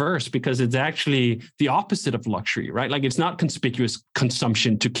perverse because it's actually the opposite of luxury, right? Like, it's not conspicuous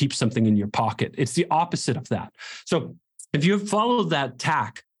consumption to keep something in your pocket. It's the opposite of that. So if you follow that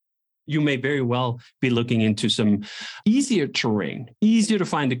tack, you may very well be looking into some easier terrain, easier to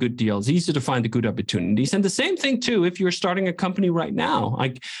find the good deals, easier to find the good opportunities. And the same thing too, if you're starting a company right now.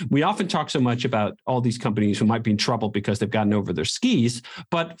 Like, we often talk so much about all these companies who might be in trouble because they've gotten over their skis.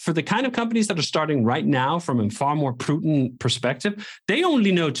 But for the kind of companies that are starting right now from a far more prudent perspective, they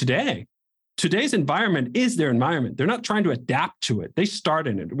only know today. Today's environment is their environment. They're not trying to adapt to it. They start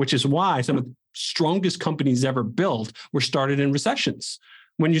in it, which is why some of the strongest companies ever built were started in recessions.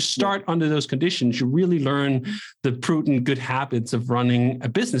 When you start under those conditions, you really learn the prudent, good habits of running a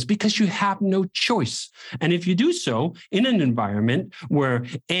business because you have no choice. And if you do so in an environment where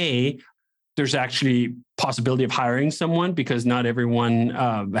there's actually possibility of hiring someone because not everyone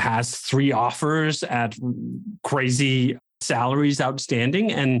has 3 offers at crazy salaries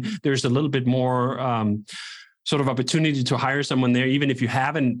outstanding, and there's a little bit more sort of opportunity to hire someone there, even if you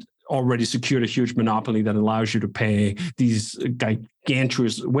haven't already secured a huge monopoly that allows you to pay these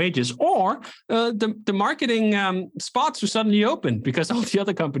gargantuous wages, or the marketing spots are suddenly open because all the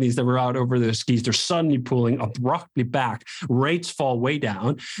other companies that were out over their skis, they're suddenly pulling abruptly back. Rates fall way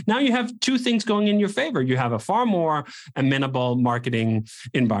down. Now you have 2 things going in your favor. You have a far more amenable marketing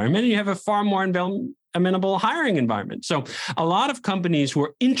environment, and you have a far more amenable hiring environment. So a lot of companies who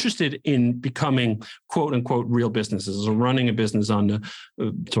are interested in becoming quote unquote real businesses or running a business on the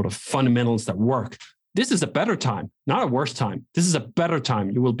sort of fundamentals that work, this is a better time, not a worse time. This is a better time.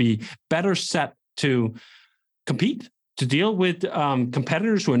 You will be better set to compete, to deal with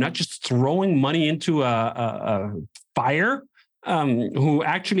competitors who are not just throwing money into a fire, who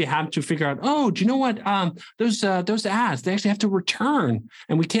actually have to figure out, oh, do you know what? Those ads, they actually have to return.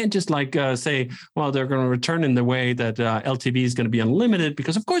 And we can't just say, well, they're going to return in the way that LTV is going to be unlimited,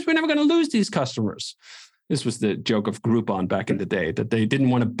 because of course we're never going to lose these customers. This was the joke of Groupon back in the day, that they didn't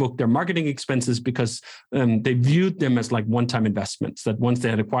want to book their marketing expenses because they viewed them as like one-time investments, that once they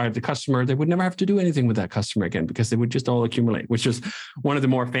had acquired the customer, they would never have to do anything with that customer again because they would just all accumulate, which is one of the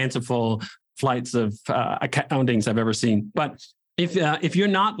more fanciful flights of accountings I've ever seen. But if you're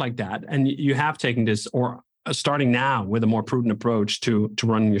not like that and you have taken this or starting now with a more prudent approach to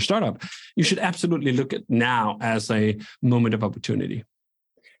running your startup, you should absolutely look at now as a moment of opportunity.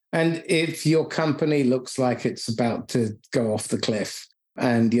 And if your company looks like it's about to go off the cliff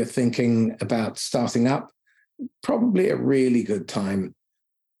and you're thinking about starting up, probably a really good time.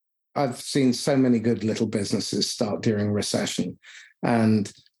 I've seen so many good little businesses start during recession. And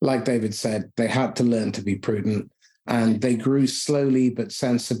like David said, they had to learn to be prudent, and they grew slowly but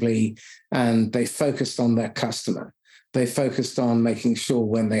sensibly, and they focused on their customer. They focused on making sure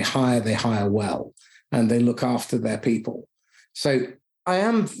when they hire well, and they look after their people. So I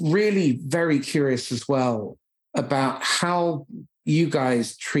am really very curious as well about how you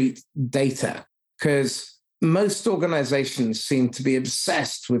guys treat data, because most organizations seem to be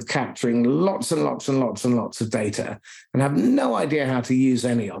obsessed with capturing lots and lots and lots and lots of data and have no idea how to use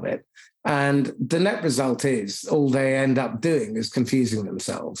any of it. And the net result is all they end up doing is confusing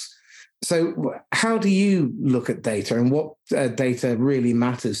themselves. So how do you look at data, and what data really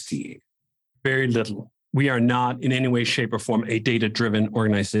matters to you? Very little. We are not in any way, shape, or form a data-driven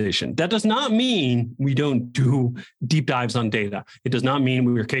organization. That does not mean we don't do deep dives on data. It does not mean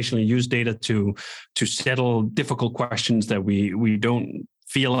we occasionally use data to settle difficult questions that we don't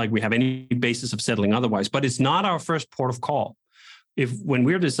feel like we have any basis of settling otherwise. But it's not our first port of call. When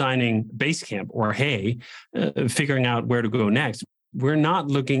we're designing Basecamp or Hey, figuring out where to go next, we're not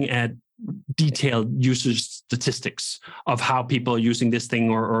looking at detailed user statistics of how people are using this thing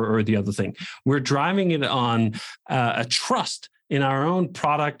or the other thing. We're driving it on a trust in our own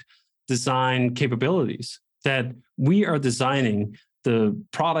product design capabilities, that we are designing the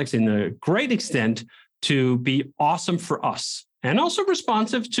products in a great extent to be awesome for us and also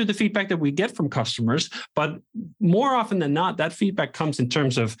responsive to the feedback that we get from customers. But more often than not, that feedback comes in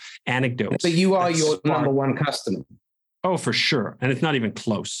terms of anecdotes. So you are your number one customer. Oh, for sure. And it's not even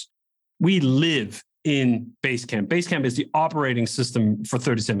close. We live in Basecamp. Basecamp is the operating system for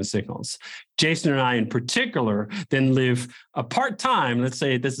 37 Signals. Jason and I in particular then live a part-time, let's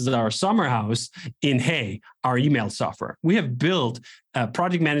say this is our summer house, in Hey, our email software. We have built a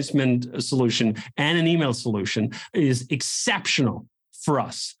project management solution and an email solution. It is exceptional for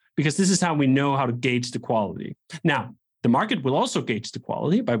us because this is how we know how to gauge the quality. Now, the market will also gauge the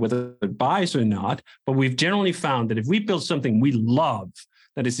quality by whether it buys or not, but we've generally found that if we build something we love,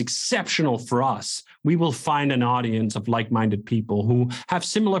 that is exceptional for us, we will find an audience of like-minded people who have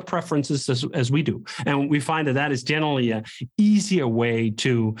similar preferences as we do. And we find that is generally an easier way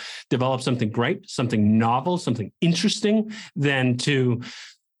to develop something great, something novel, something interesting, than to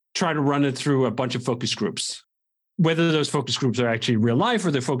try to run it through a bunch of focus groups. Whether those focus groups are actually real life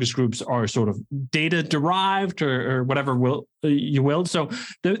or the focus groups are sort of data derived or whatever you will. So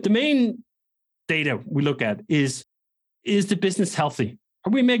the main data we look at is the business healthy?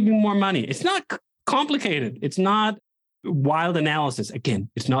 Are we making more money? It's not complicated. It's not wild analysis.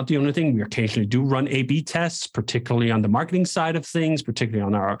 Again, it's not the only thing. We occasionally do run A/B tests, particularly on the marketing side of things, particularly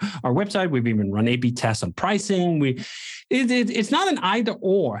on our website. We've even run A/B tests on pricing. It's not an either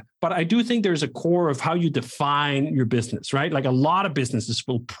or, but I do think there's a core of how you define your business, right? Like a lot of businesses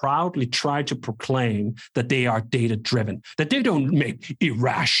will proudly try to proclaim that they are data-driven, that they don't make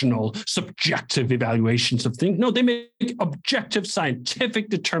irrational, subjective evaluations of things. No, they make objective scientific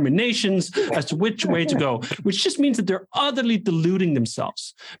determinations as to which way to go, which just means that they're utterly deluding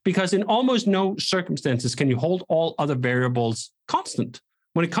themselves, because in almost no circumstances can you hold all other variables constant.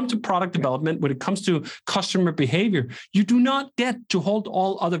 When it comes to product development, when it comes to customer behavior, you do not get to hold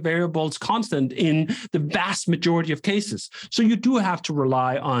all other variables constant in the vast majority of cases. So you do have to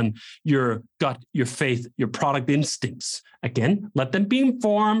rely on your gut, your faith, your product instincts. Again, let them be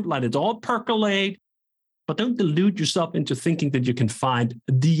informed, let it all percolate, but don't delude yourself into thinking that you can find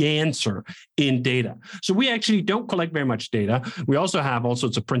the answer in data. So we actually don't collect very much data. We also have all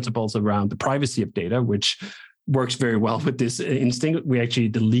sorts of principles around the privacy of data, which works very well with this instinct. We actually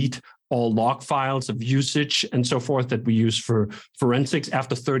delete all log files of usage and so forth that we use for forensics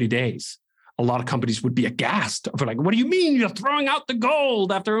after 30 days. A lot of companies would be aghast for like, what do you mean you're throwing out the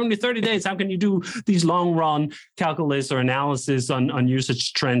gold after only 30 days? How can you do these long run calculus or analysis on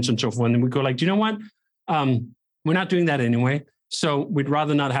usage trends and so forth? And we go like, do you know what? We're not doing that anyway. So we'd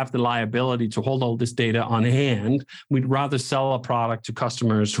rather not have the liability to hold all this data on hand. We'd rather sell a product to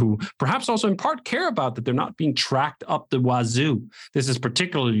customers who perhaps also in part care about that they're not being tracked up the wazoo. This is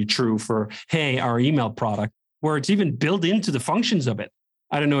particularly true for Hey, our email product, where it's even built into the functions of it.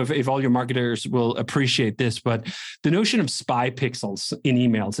 I don't know if all your marketers will appreciate this, but the notion of spy pixels in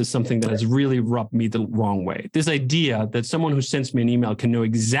emails is something that has really rubbed me the wrong way. This idea that someone who sends me an email can know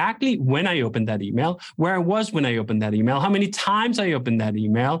exactly when I opened that email, where I was when I opened that email, how many times I opened that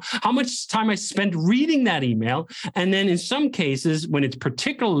email, how much time I spent reading that email, and then in some cases, when it's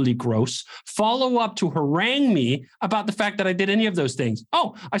particularly gross, follow up to harangue me about the fact that I did any of those things.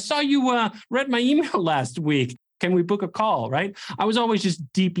 Oh, I saw you read my email last week. Can we book a call, right? I was always just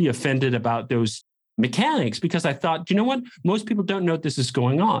deeply offended about those mechanics because I thought, you know what? Most people don't know this is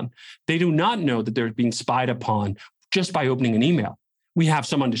going on. They do not know that they're being spied upon just by opening an email. We have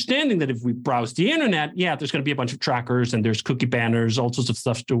some understanding that if we browse the internet, yeah, there's going to be a bunch of trackers and there's cookie banners, all sorts of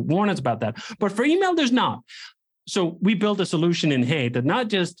stuff to warn us about that. But for email, there's not. So we built a solution in Hey that not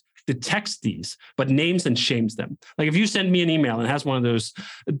just detects these, but names and shames them. Like if you send me an email and it has one of those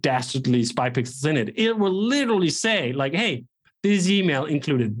dastardly spy pixels in it, it will literally say like, hey, this email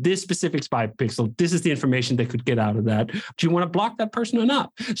included this specific spy pixel. This is the information they could get out of that. Do you want to block that person or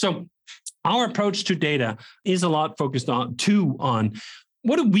not? So our approach to data is a lot focused on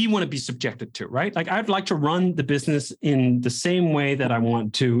what do we want to be subjected to, right? Like I'd like to run the business in the same way that I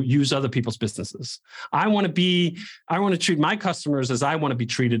want to use other people's businesses. I want to treat my customers as I want to be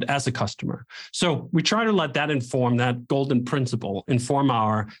treated as a customer. So we try to let that inform, that golden principle, inform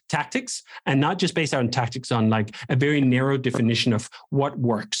our tactics, and not just base our tactics on like a very narrow definition of what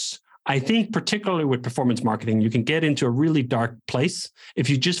works. I think particularly with performance marketing, you can get into a really dark place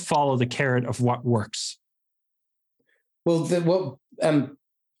if you just follow the carrot of what works. Well, what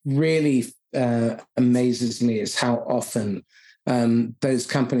really amazes me is how often those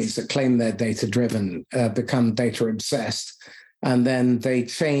companies that claim they're data-driven become data-obsessed, and then they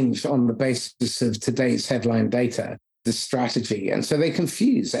change on the basis of today's headline data, the strategy. And so they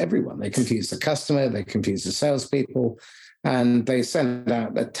confuse everyone. They confuse the customer, they confuse the salespeople, and they send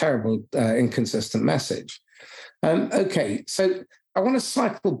out a terrible, inconsistent message. Okay, so I want to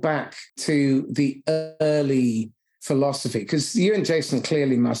cycle back to the early philosophy, because you and Jason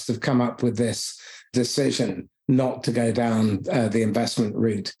clearly must have come up with this decision not to go down the investment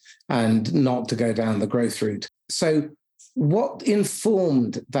route and not to go down the growth route. So what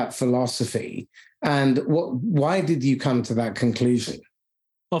informed that philosophy, and why did you come to that conclusion?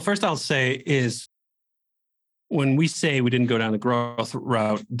 Well, first I'll say is when we say we didn't go down the growth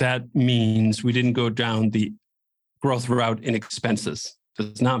route, that means we didn't go down the growth route in expenses.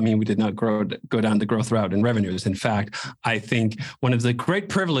 Does not mean we did not go down the growth route in revenues. In fact, I think one of the great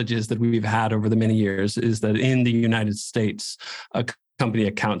privileges that we've had over the many years is that in the United States, company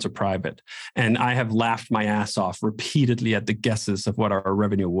accounts are private. And I have laughed my ass off repeatedly at the guesses of what our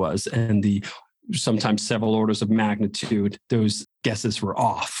revenue was, and the sometimes several orders of magnitude, those guesses were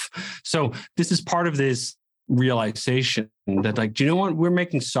off. So this is part of this realization that, like, do you know what? We're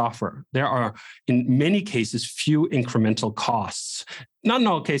making software. There are, in many cases, few incremental costs. Not in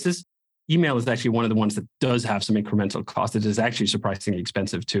all cases. Email is actually one of the ones that does have some incremental cost. It is actually surprisingly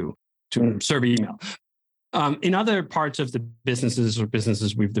expensive to serve email. In other parts of the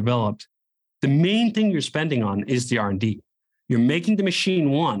businesses we've developed, the main thing you're spending on is the R&D. You're making the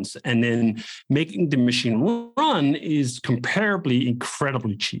machine once, and then making the machine run is comparably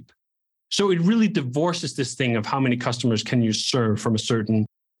incredibly cheap. So it really divorces this thing of how many customers can you serve from a certain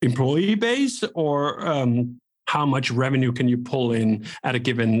employee base, or how much revenue can you pull in at a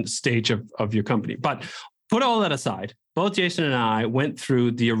given stage of your company. But put all that aside, both Jason and I went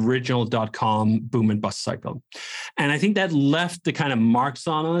through the original .com boom and bust cycle. And I think that left the kind of marks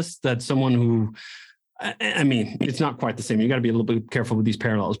on us that someone who, I mean, it's not quite the same. You got to be a little bit careful with these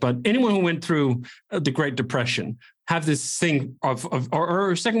parallels. But anyone who went through the Great Depression have this thing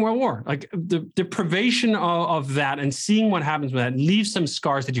or Second World War, like the privation of that, and seeing what happens with that leaves some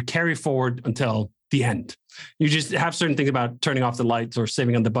scars that you carry forward until the end. You just have certain things about turning off the lights or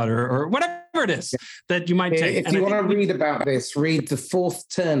saving on the butter or whatever it is that you might take. If you want to read about this, read The Fourth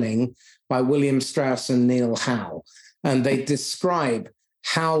Turning by William Strauss and Neil Howe. And they describe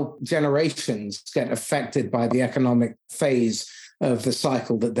how generations get affected by the economic phase of the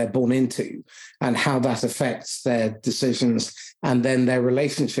cycle that they're born into, and how that affects their decisions and then their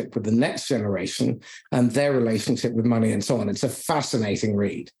relationship with the next generation and their relationship with money and so on. It's a fascinating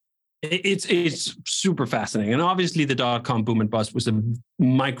read. It's super fascinating. And obviously the .com boom and bust was a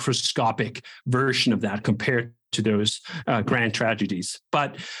microscopic version of that compared to those grand tragedies.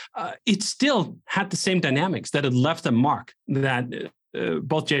 But it still had the same dynamics that had left a mark, that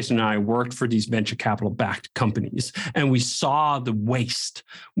both Jason and I worked for these venture capital backed companies, and we saw the waste.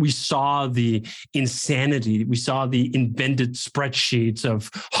 We saw the insanity. We saw the invented spreadsheets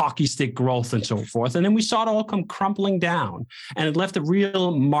of hockey stick growth and so forth. And then we saw it all come crumbling down, and it left a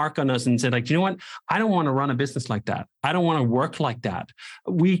real mark on us and said, like, you know what? I don't want to run a business like that. I don't want to work like that.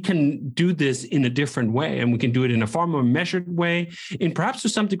 We can do this in a different way, and we can do it in a far more measured way, in perhaps to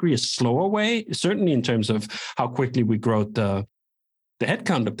some degree a slower way, certainly in terms of how quickly we grow the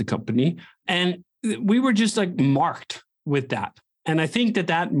headcount of the company. And we were just like marked with that. And I think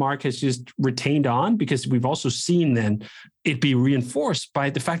that mark has just retained on, because we've also seen then it be reinforced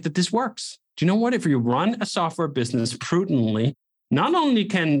by the fact that this works. Do you know what? If you run a software business prudently, not only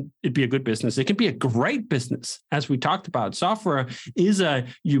can it be a good business, it can be a great business. As we talked about, software is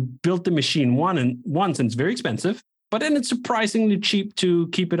you built the machine once and it's very expensive, but then it's surprisingly cheap to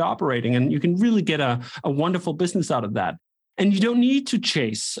keep it operating. And you can really get a wonderful business out of that. And you don't need to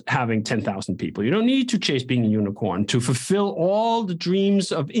chase having 10,000 people. You don't need to chase being a unicorn to fulfill all the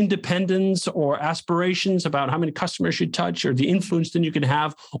dreams of independence or aspirations about how many customers you touch or the influence that you can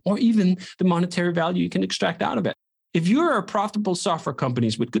have, or even the monetary value you can extract out of it. If you're a profitable software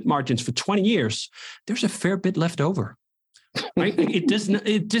companies with good margins for 20 years, there's a fair bit left over, right? It's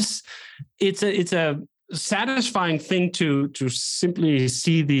a satisfying thing to simply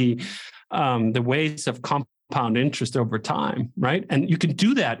see the ways of compound interest over time, right? And you can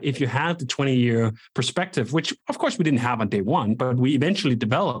do that if you have the 20-year perspective, which of course we didn't have on day one, but we eventually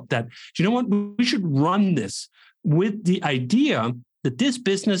developed that, you know what, we should run this with the idea that this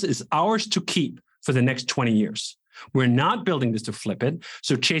business is ours to keep for the next 20 years. We're not building this to flip it.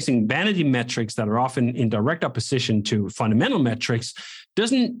 So chasing vanity metrics that are often in direct opposition to fundamental metrics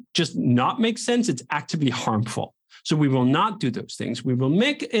doesn't just not make sense, it's actively harmful. So we will not do those things. We will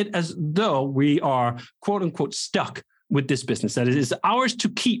make it as though we are, quote unquote, stuck with this business, that it is ours to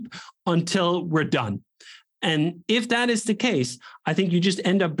keep until we're done. And if that is the case, I think you just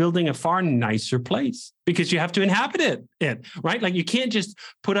end up building a far nicer place because you have to inhabit it, right? Like you can't just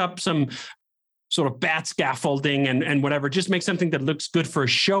put up some sort of bat scaffolding and whatever, just make something that looks good for a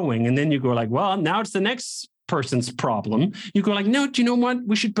showing. And then you go like, well, now it's the next person's problem. You go like, no, do you know what?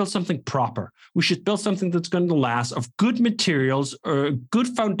 We should build something proper. We should build something that's going to last, of good materials, or good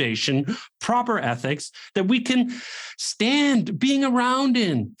foundation, proper ethics that we can stand being around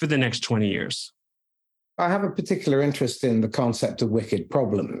in for the next 20 years. I have a particular interest in the concept of wicked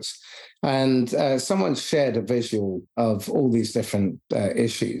problems. And someone shared a visual of all these different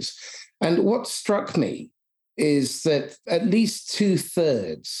issues. And what struck me is that at least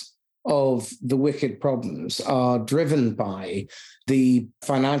 2/3 of the wicked problems are driven by the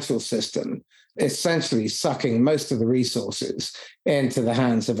financial system, essentially sucking most of the resources into the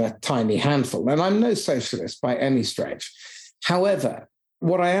hands of a tiny handful. And I'm no socialist by any stretch. However,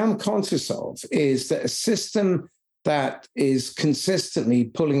 what I am conscious of is that a system that is consistently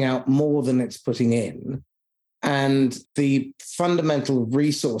pulling out more than it's putting in, and the fundamental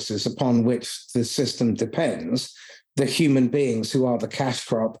resources upon which the system depends, the human beings who are the cash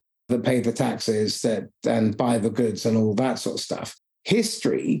crop that pay the taxes and buy the goods and all that sort of stuff.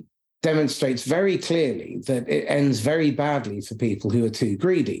 History demonstrates very clearly that it ends very badly for people who are too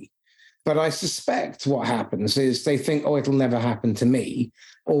greedy. But I suspect what happens is they think, oh, it'll never happen to me,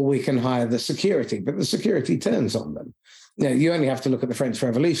 or we can hire the security, but the security turns on them. You know, you only have to look at the French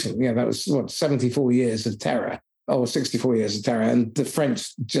Revolution. You know, that was 74 years of terror, or 64 years of terror, and the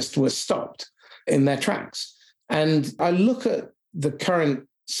French just were stopped in their tracks. And I look at the current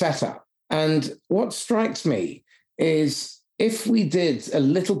setup, and what strikes me is if we did a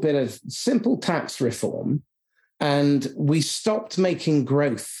little bit of simple tax reform and we stopped making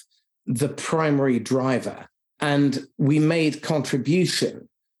growth the primary driver and we made contribution,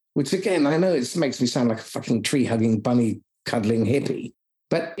 which again, I know it makes me sound like a fucking tree-hugging, bunny-cuddling hippie,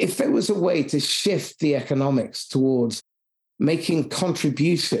 but if there was a way to shift the economics towards making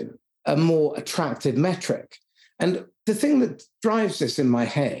contribution a more attractive metric. And the thing that drives this in my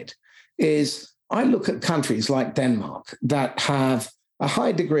head is I look at countries like Denmark that have a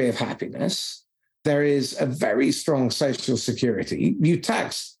high degree of happiness. There is a very strong social security. You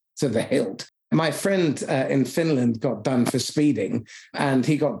tax to the hilt. My friend in Finland got done for speeding, and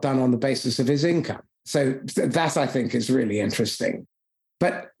he got done on the basis of his income. So that, I think, is really interesting.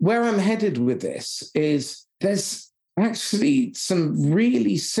 But where I'm headed with this is there's actually some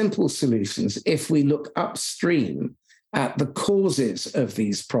really simple solutions if we look upstream at the causes of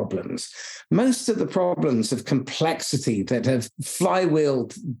these problems. Most of the problems of complexity that have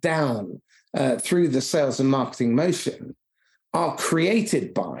flywheeled down through the sales and marketing motion are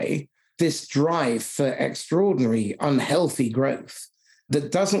created by this drive for extraordinary, unhealthy growth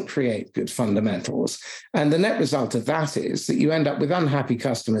that doesn't create good fundamentals. And the net result of that is that you end up with unhappy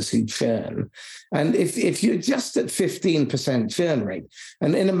customers who churn. And if you're just at 15% churn rate,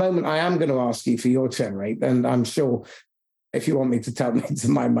 and in a moment I am going to ask you for your churn rate, and I'm sure if you want me to tell me to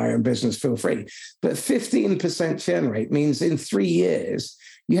mind my own business, feel free. But 15% churn rate means in 3 years,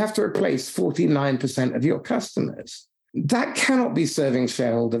 you have to replace 49% of your customers. That cannot be serving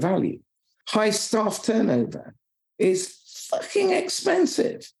shareholder value. High staff turnover is fucking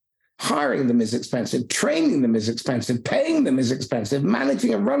expensive. Hiring them is expensive. Training them is expensive. Paying them is expensive.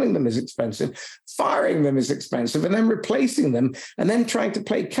 Managing and running them is expensive. Firing them is expensive. And then replacing them and then trying to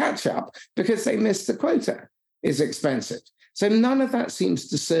play catch up because they missed the quota is expensive. So none of that seems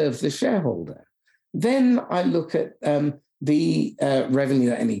to serve the shareholder. Then I look at the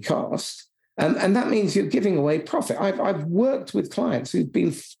revenue at any cost, and that means you're giving away profit. I've worked with clients who've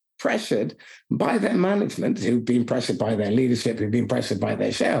been pressured by their management, who've been pressured by their leadership, who've been pressured by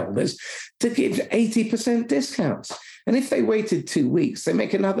their shareholders to give 80% discounts. And if they waited 2 weeks, they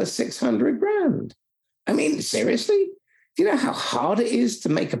make another 600 grand. I mean, seriously? Do you know how hard it is to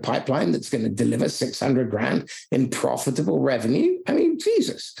make a pipeline that's going to deliver 600 grand in profitable revenue? I mean,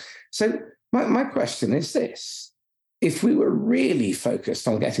 Jesus. So my question is this. If we were really focused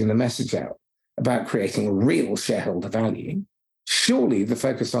on getting the message out about creating real shareholder value, surely the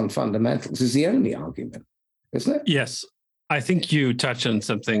focus on fundamentals is the only argument, isn't it? Yes. I think you touched on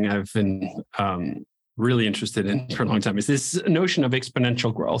something I've been really interested in for a long time, is this notion of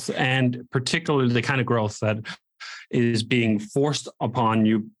exponential growth, and particularly the kind of growth that is being forced upon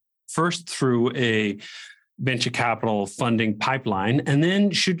you first through a venture capital funding pipeline. And then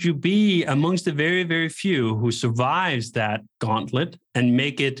should you be amongst the very, very few who survives that gauntlet and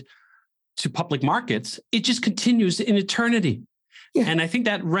make it to public markets, it just continues in eternity. Yeah. And I think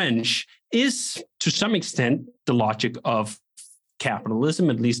that wrench is, to some extent, the logic of capitalism,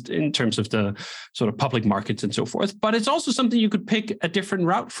 at least in terms of the sort of public markets and so forth. But it's also something you could pick a different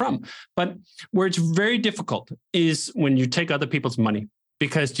route from. But where it's very difficult is when you take other people's money,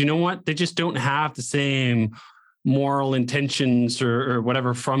 because do you know what? They just don't have the same moral intentions or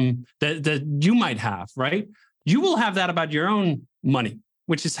whatever from that you might have, right? You will have that about your own money,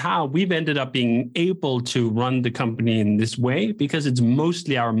 which is how we've ended up being able to run the company in this way, because it's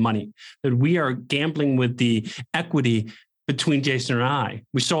mostly our money that we are gambling with the equity between Jason and I.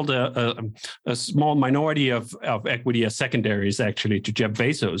 We sold a small minority of equity as secondaries, actually, to Jeff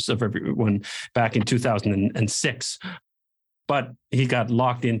Bezos of everyone back in 2006. But he got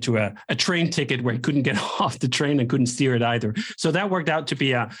locked into a train ticket where he couldn't get off the train and couldn't steer it either. So that worked out to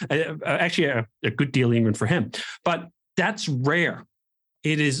be actually a good deal even for him. But that's rare.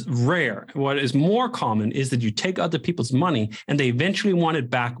 It is rare. What is more common is that you take other people's money and they eventually want it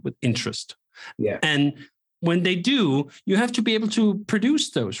back with interest. Yeah. And when they do, you have to be able to produce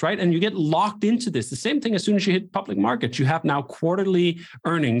those, right? And you get locked into this. The same thing as soon as you hit public markets, you have now quarterly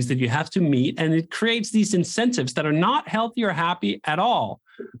earnings that you have to meet, and it creates these incentives that are not healthy or happy at all.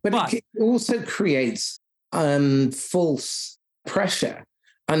 But it also creates false pressure,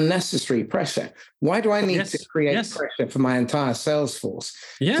 unnecessary pressure. Why do I need to create pressure for my entire sales force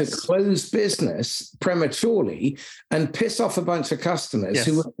to close business prematurely and piss off a bunch of customers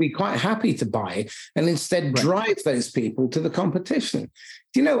who would be quite happy to buy, and instead drive those people to the competition?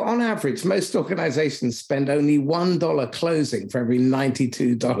 Do you know, on average, most organizations spend only $1 closing for every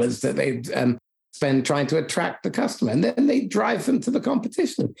 $92 that they spend trying to attract the customer, and then they drive them to the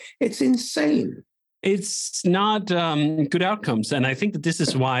competition. It's insane. It's not good outcomes. And I think that this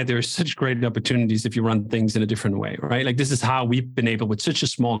is why there's such great opportunities if you run things in a different way, right? Like, this is how we've been able, with such a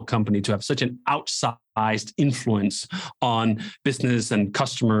small company, to have such an outsized influence on business and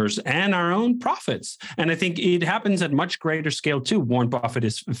customers and our own profits. And I think it happens at much greater scale too. Warren Buffett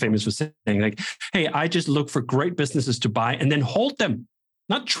is famous for saying, like, hey, I just look for great businesses to buy and then hold them,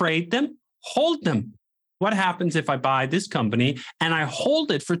 not trade them, hold them. What happens if I buy this company and I hold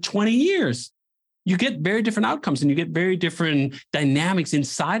it for 20 years? You get very different outcomes, and you get very different dynamics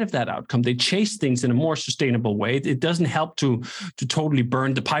inside of that outcome. They chase things in a more sustainable way. It doesn't help to totally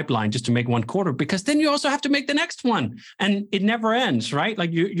burn the pipeline just to make one quarter, because then you also have to make the next one, and it never ends, right? Like,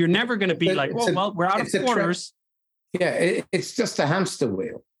 you're never going to be like, oh, well, we're out of quarters. It's just a hamster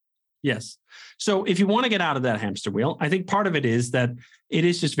wheel. Yes. So if you want to get out of that hamster wheel, I think part of it is that it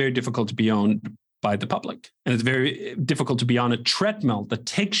is just very difficult to be owned by the public. And it's very difficult to be on a treadmill that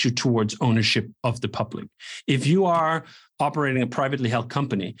takes you towards ownership of the public. If you are operating a privately held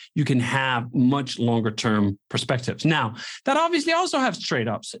company, you can have much longer term perspectives. Now, that obviously also has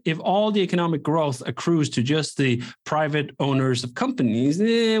trade-offs. If all the economic growth accrues to just the private owners of companies,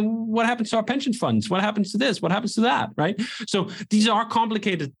 what happens to our pension funds? What happens to this? What happens to that, right? So these are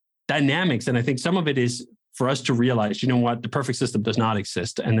complicated dynamics. And I think some of it is for us to realize, you know what, the perfect system does not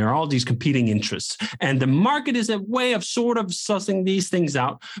exist. And there are all these competing interests. And the market is a way of sort of sussing these things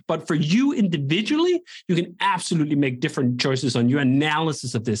out. But for you individually, you can absolutely make different choices on your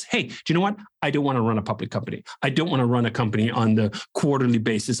analysis of this. Hey, do you know what? I don't want to run a public company. I don't want to run a company on the quarterly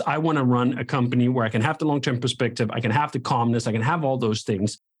basis. I want to run a company where I can have the long-term perspective. I can have the calmness. I can have all those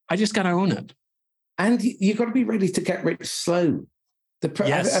things. I just got to own it. And you've got to be ready to get rich slow.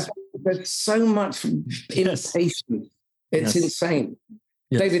 There's so much impatience. It's insane.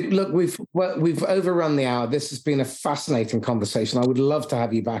 Yes. David, look, we've overrun the hour. This has been a fascinating conversation. I would love to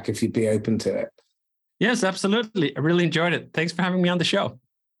have you back if you'd be open to it. Yes, absolutely. I really enjoyed it. Thanks for having me on the show.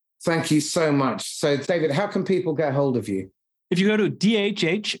 Thank you so much. So, David, how can people get hold of you? If you go to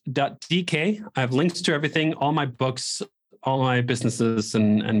dhh.dk, I have links to everything, all my books, all my businesses,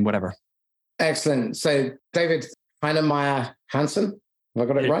 and whatever. Excellent. So, David Heinemeier Hansson. Have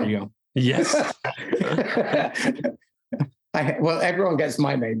I got it right? There you go. Yes. Well, everyone gets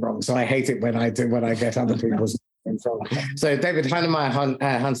my name wrong, so I hate it when I get other people's names wrong. So, David Heinemeier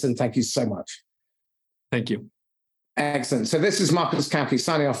Hansson, thank you so much. Thank you. Excellent. So this is Marcus Cauchi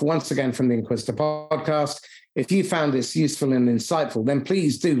signing off once again from the Inquisitor podcast. If you found this useful and insightful, then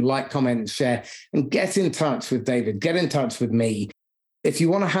please do like, comment, and share, and get in touch with David, get in touch with me. If you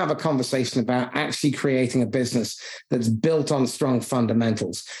want to have a conversation about actually creating a business that's built on strong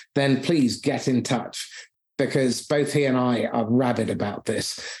fundamentals, then please get in touch, because both he and I are rabid about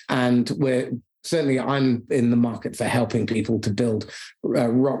this. And I'm in the market for helping people to build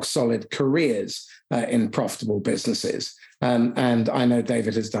rock solid careers in profitable businesses. And I know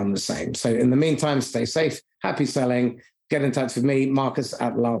David has done the same. So in the meantime, stay safe, happy selling. Get in touch with me, Marcus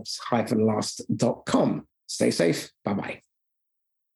at laughs-last.com. Stay safe. Bye-bye.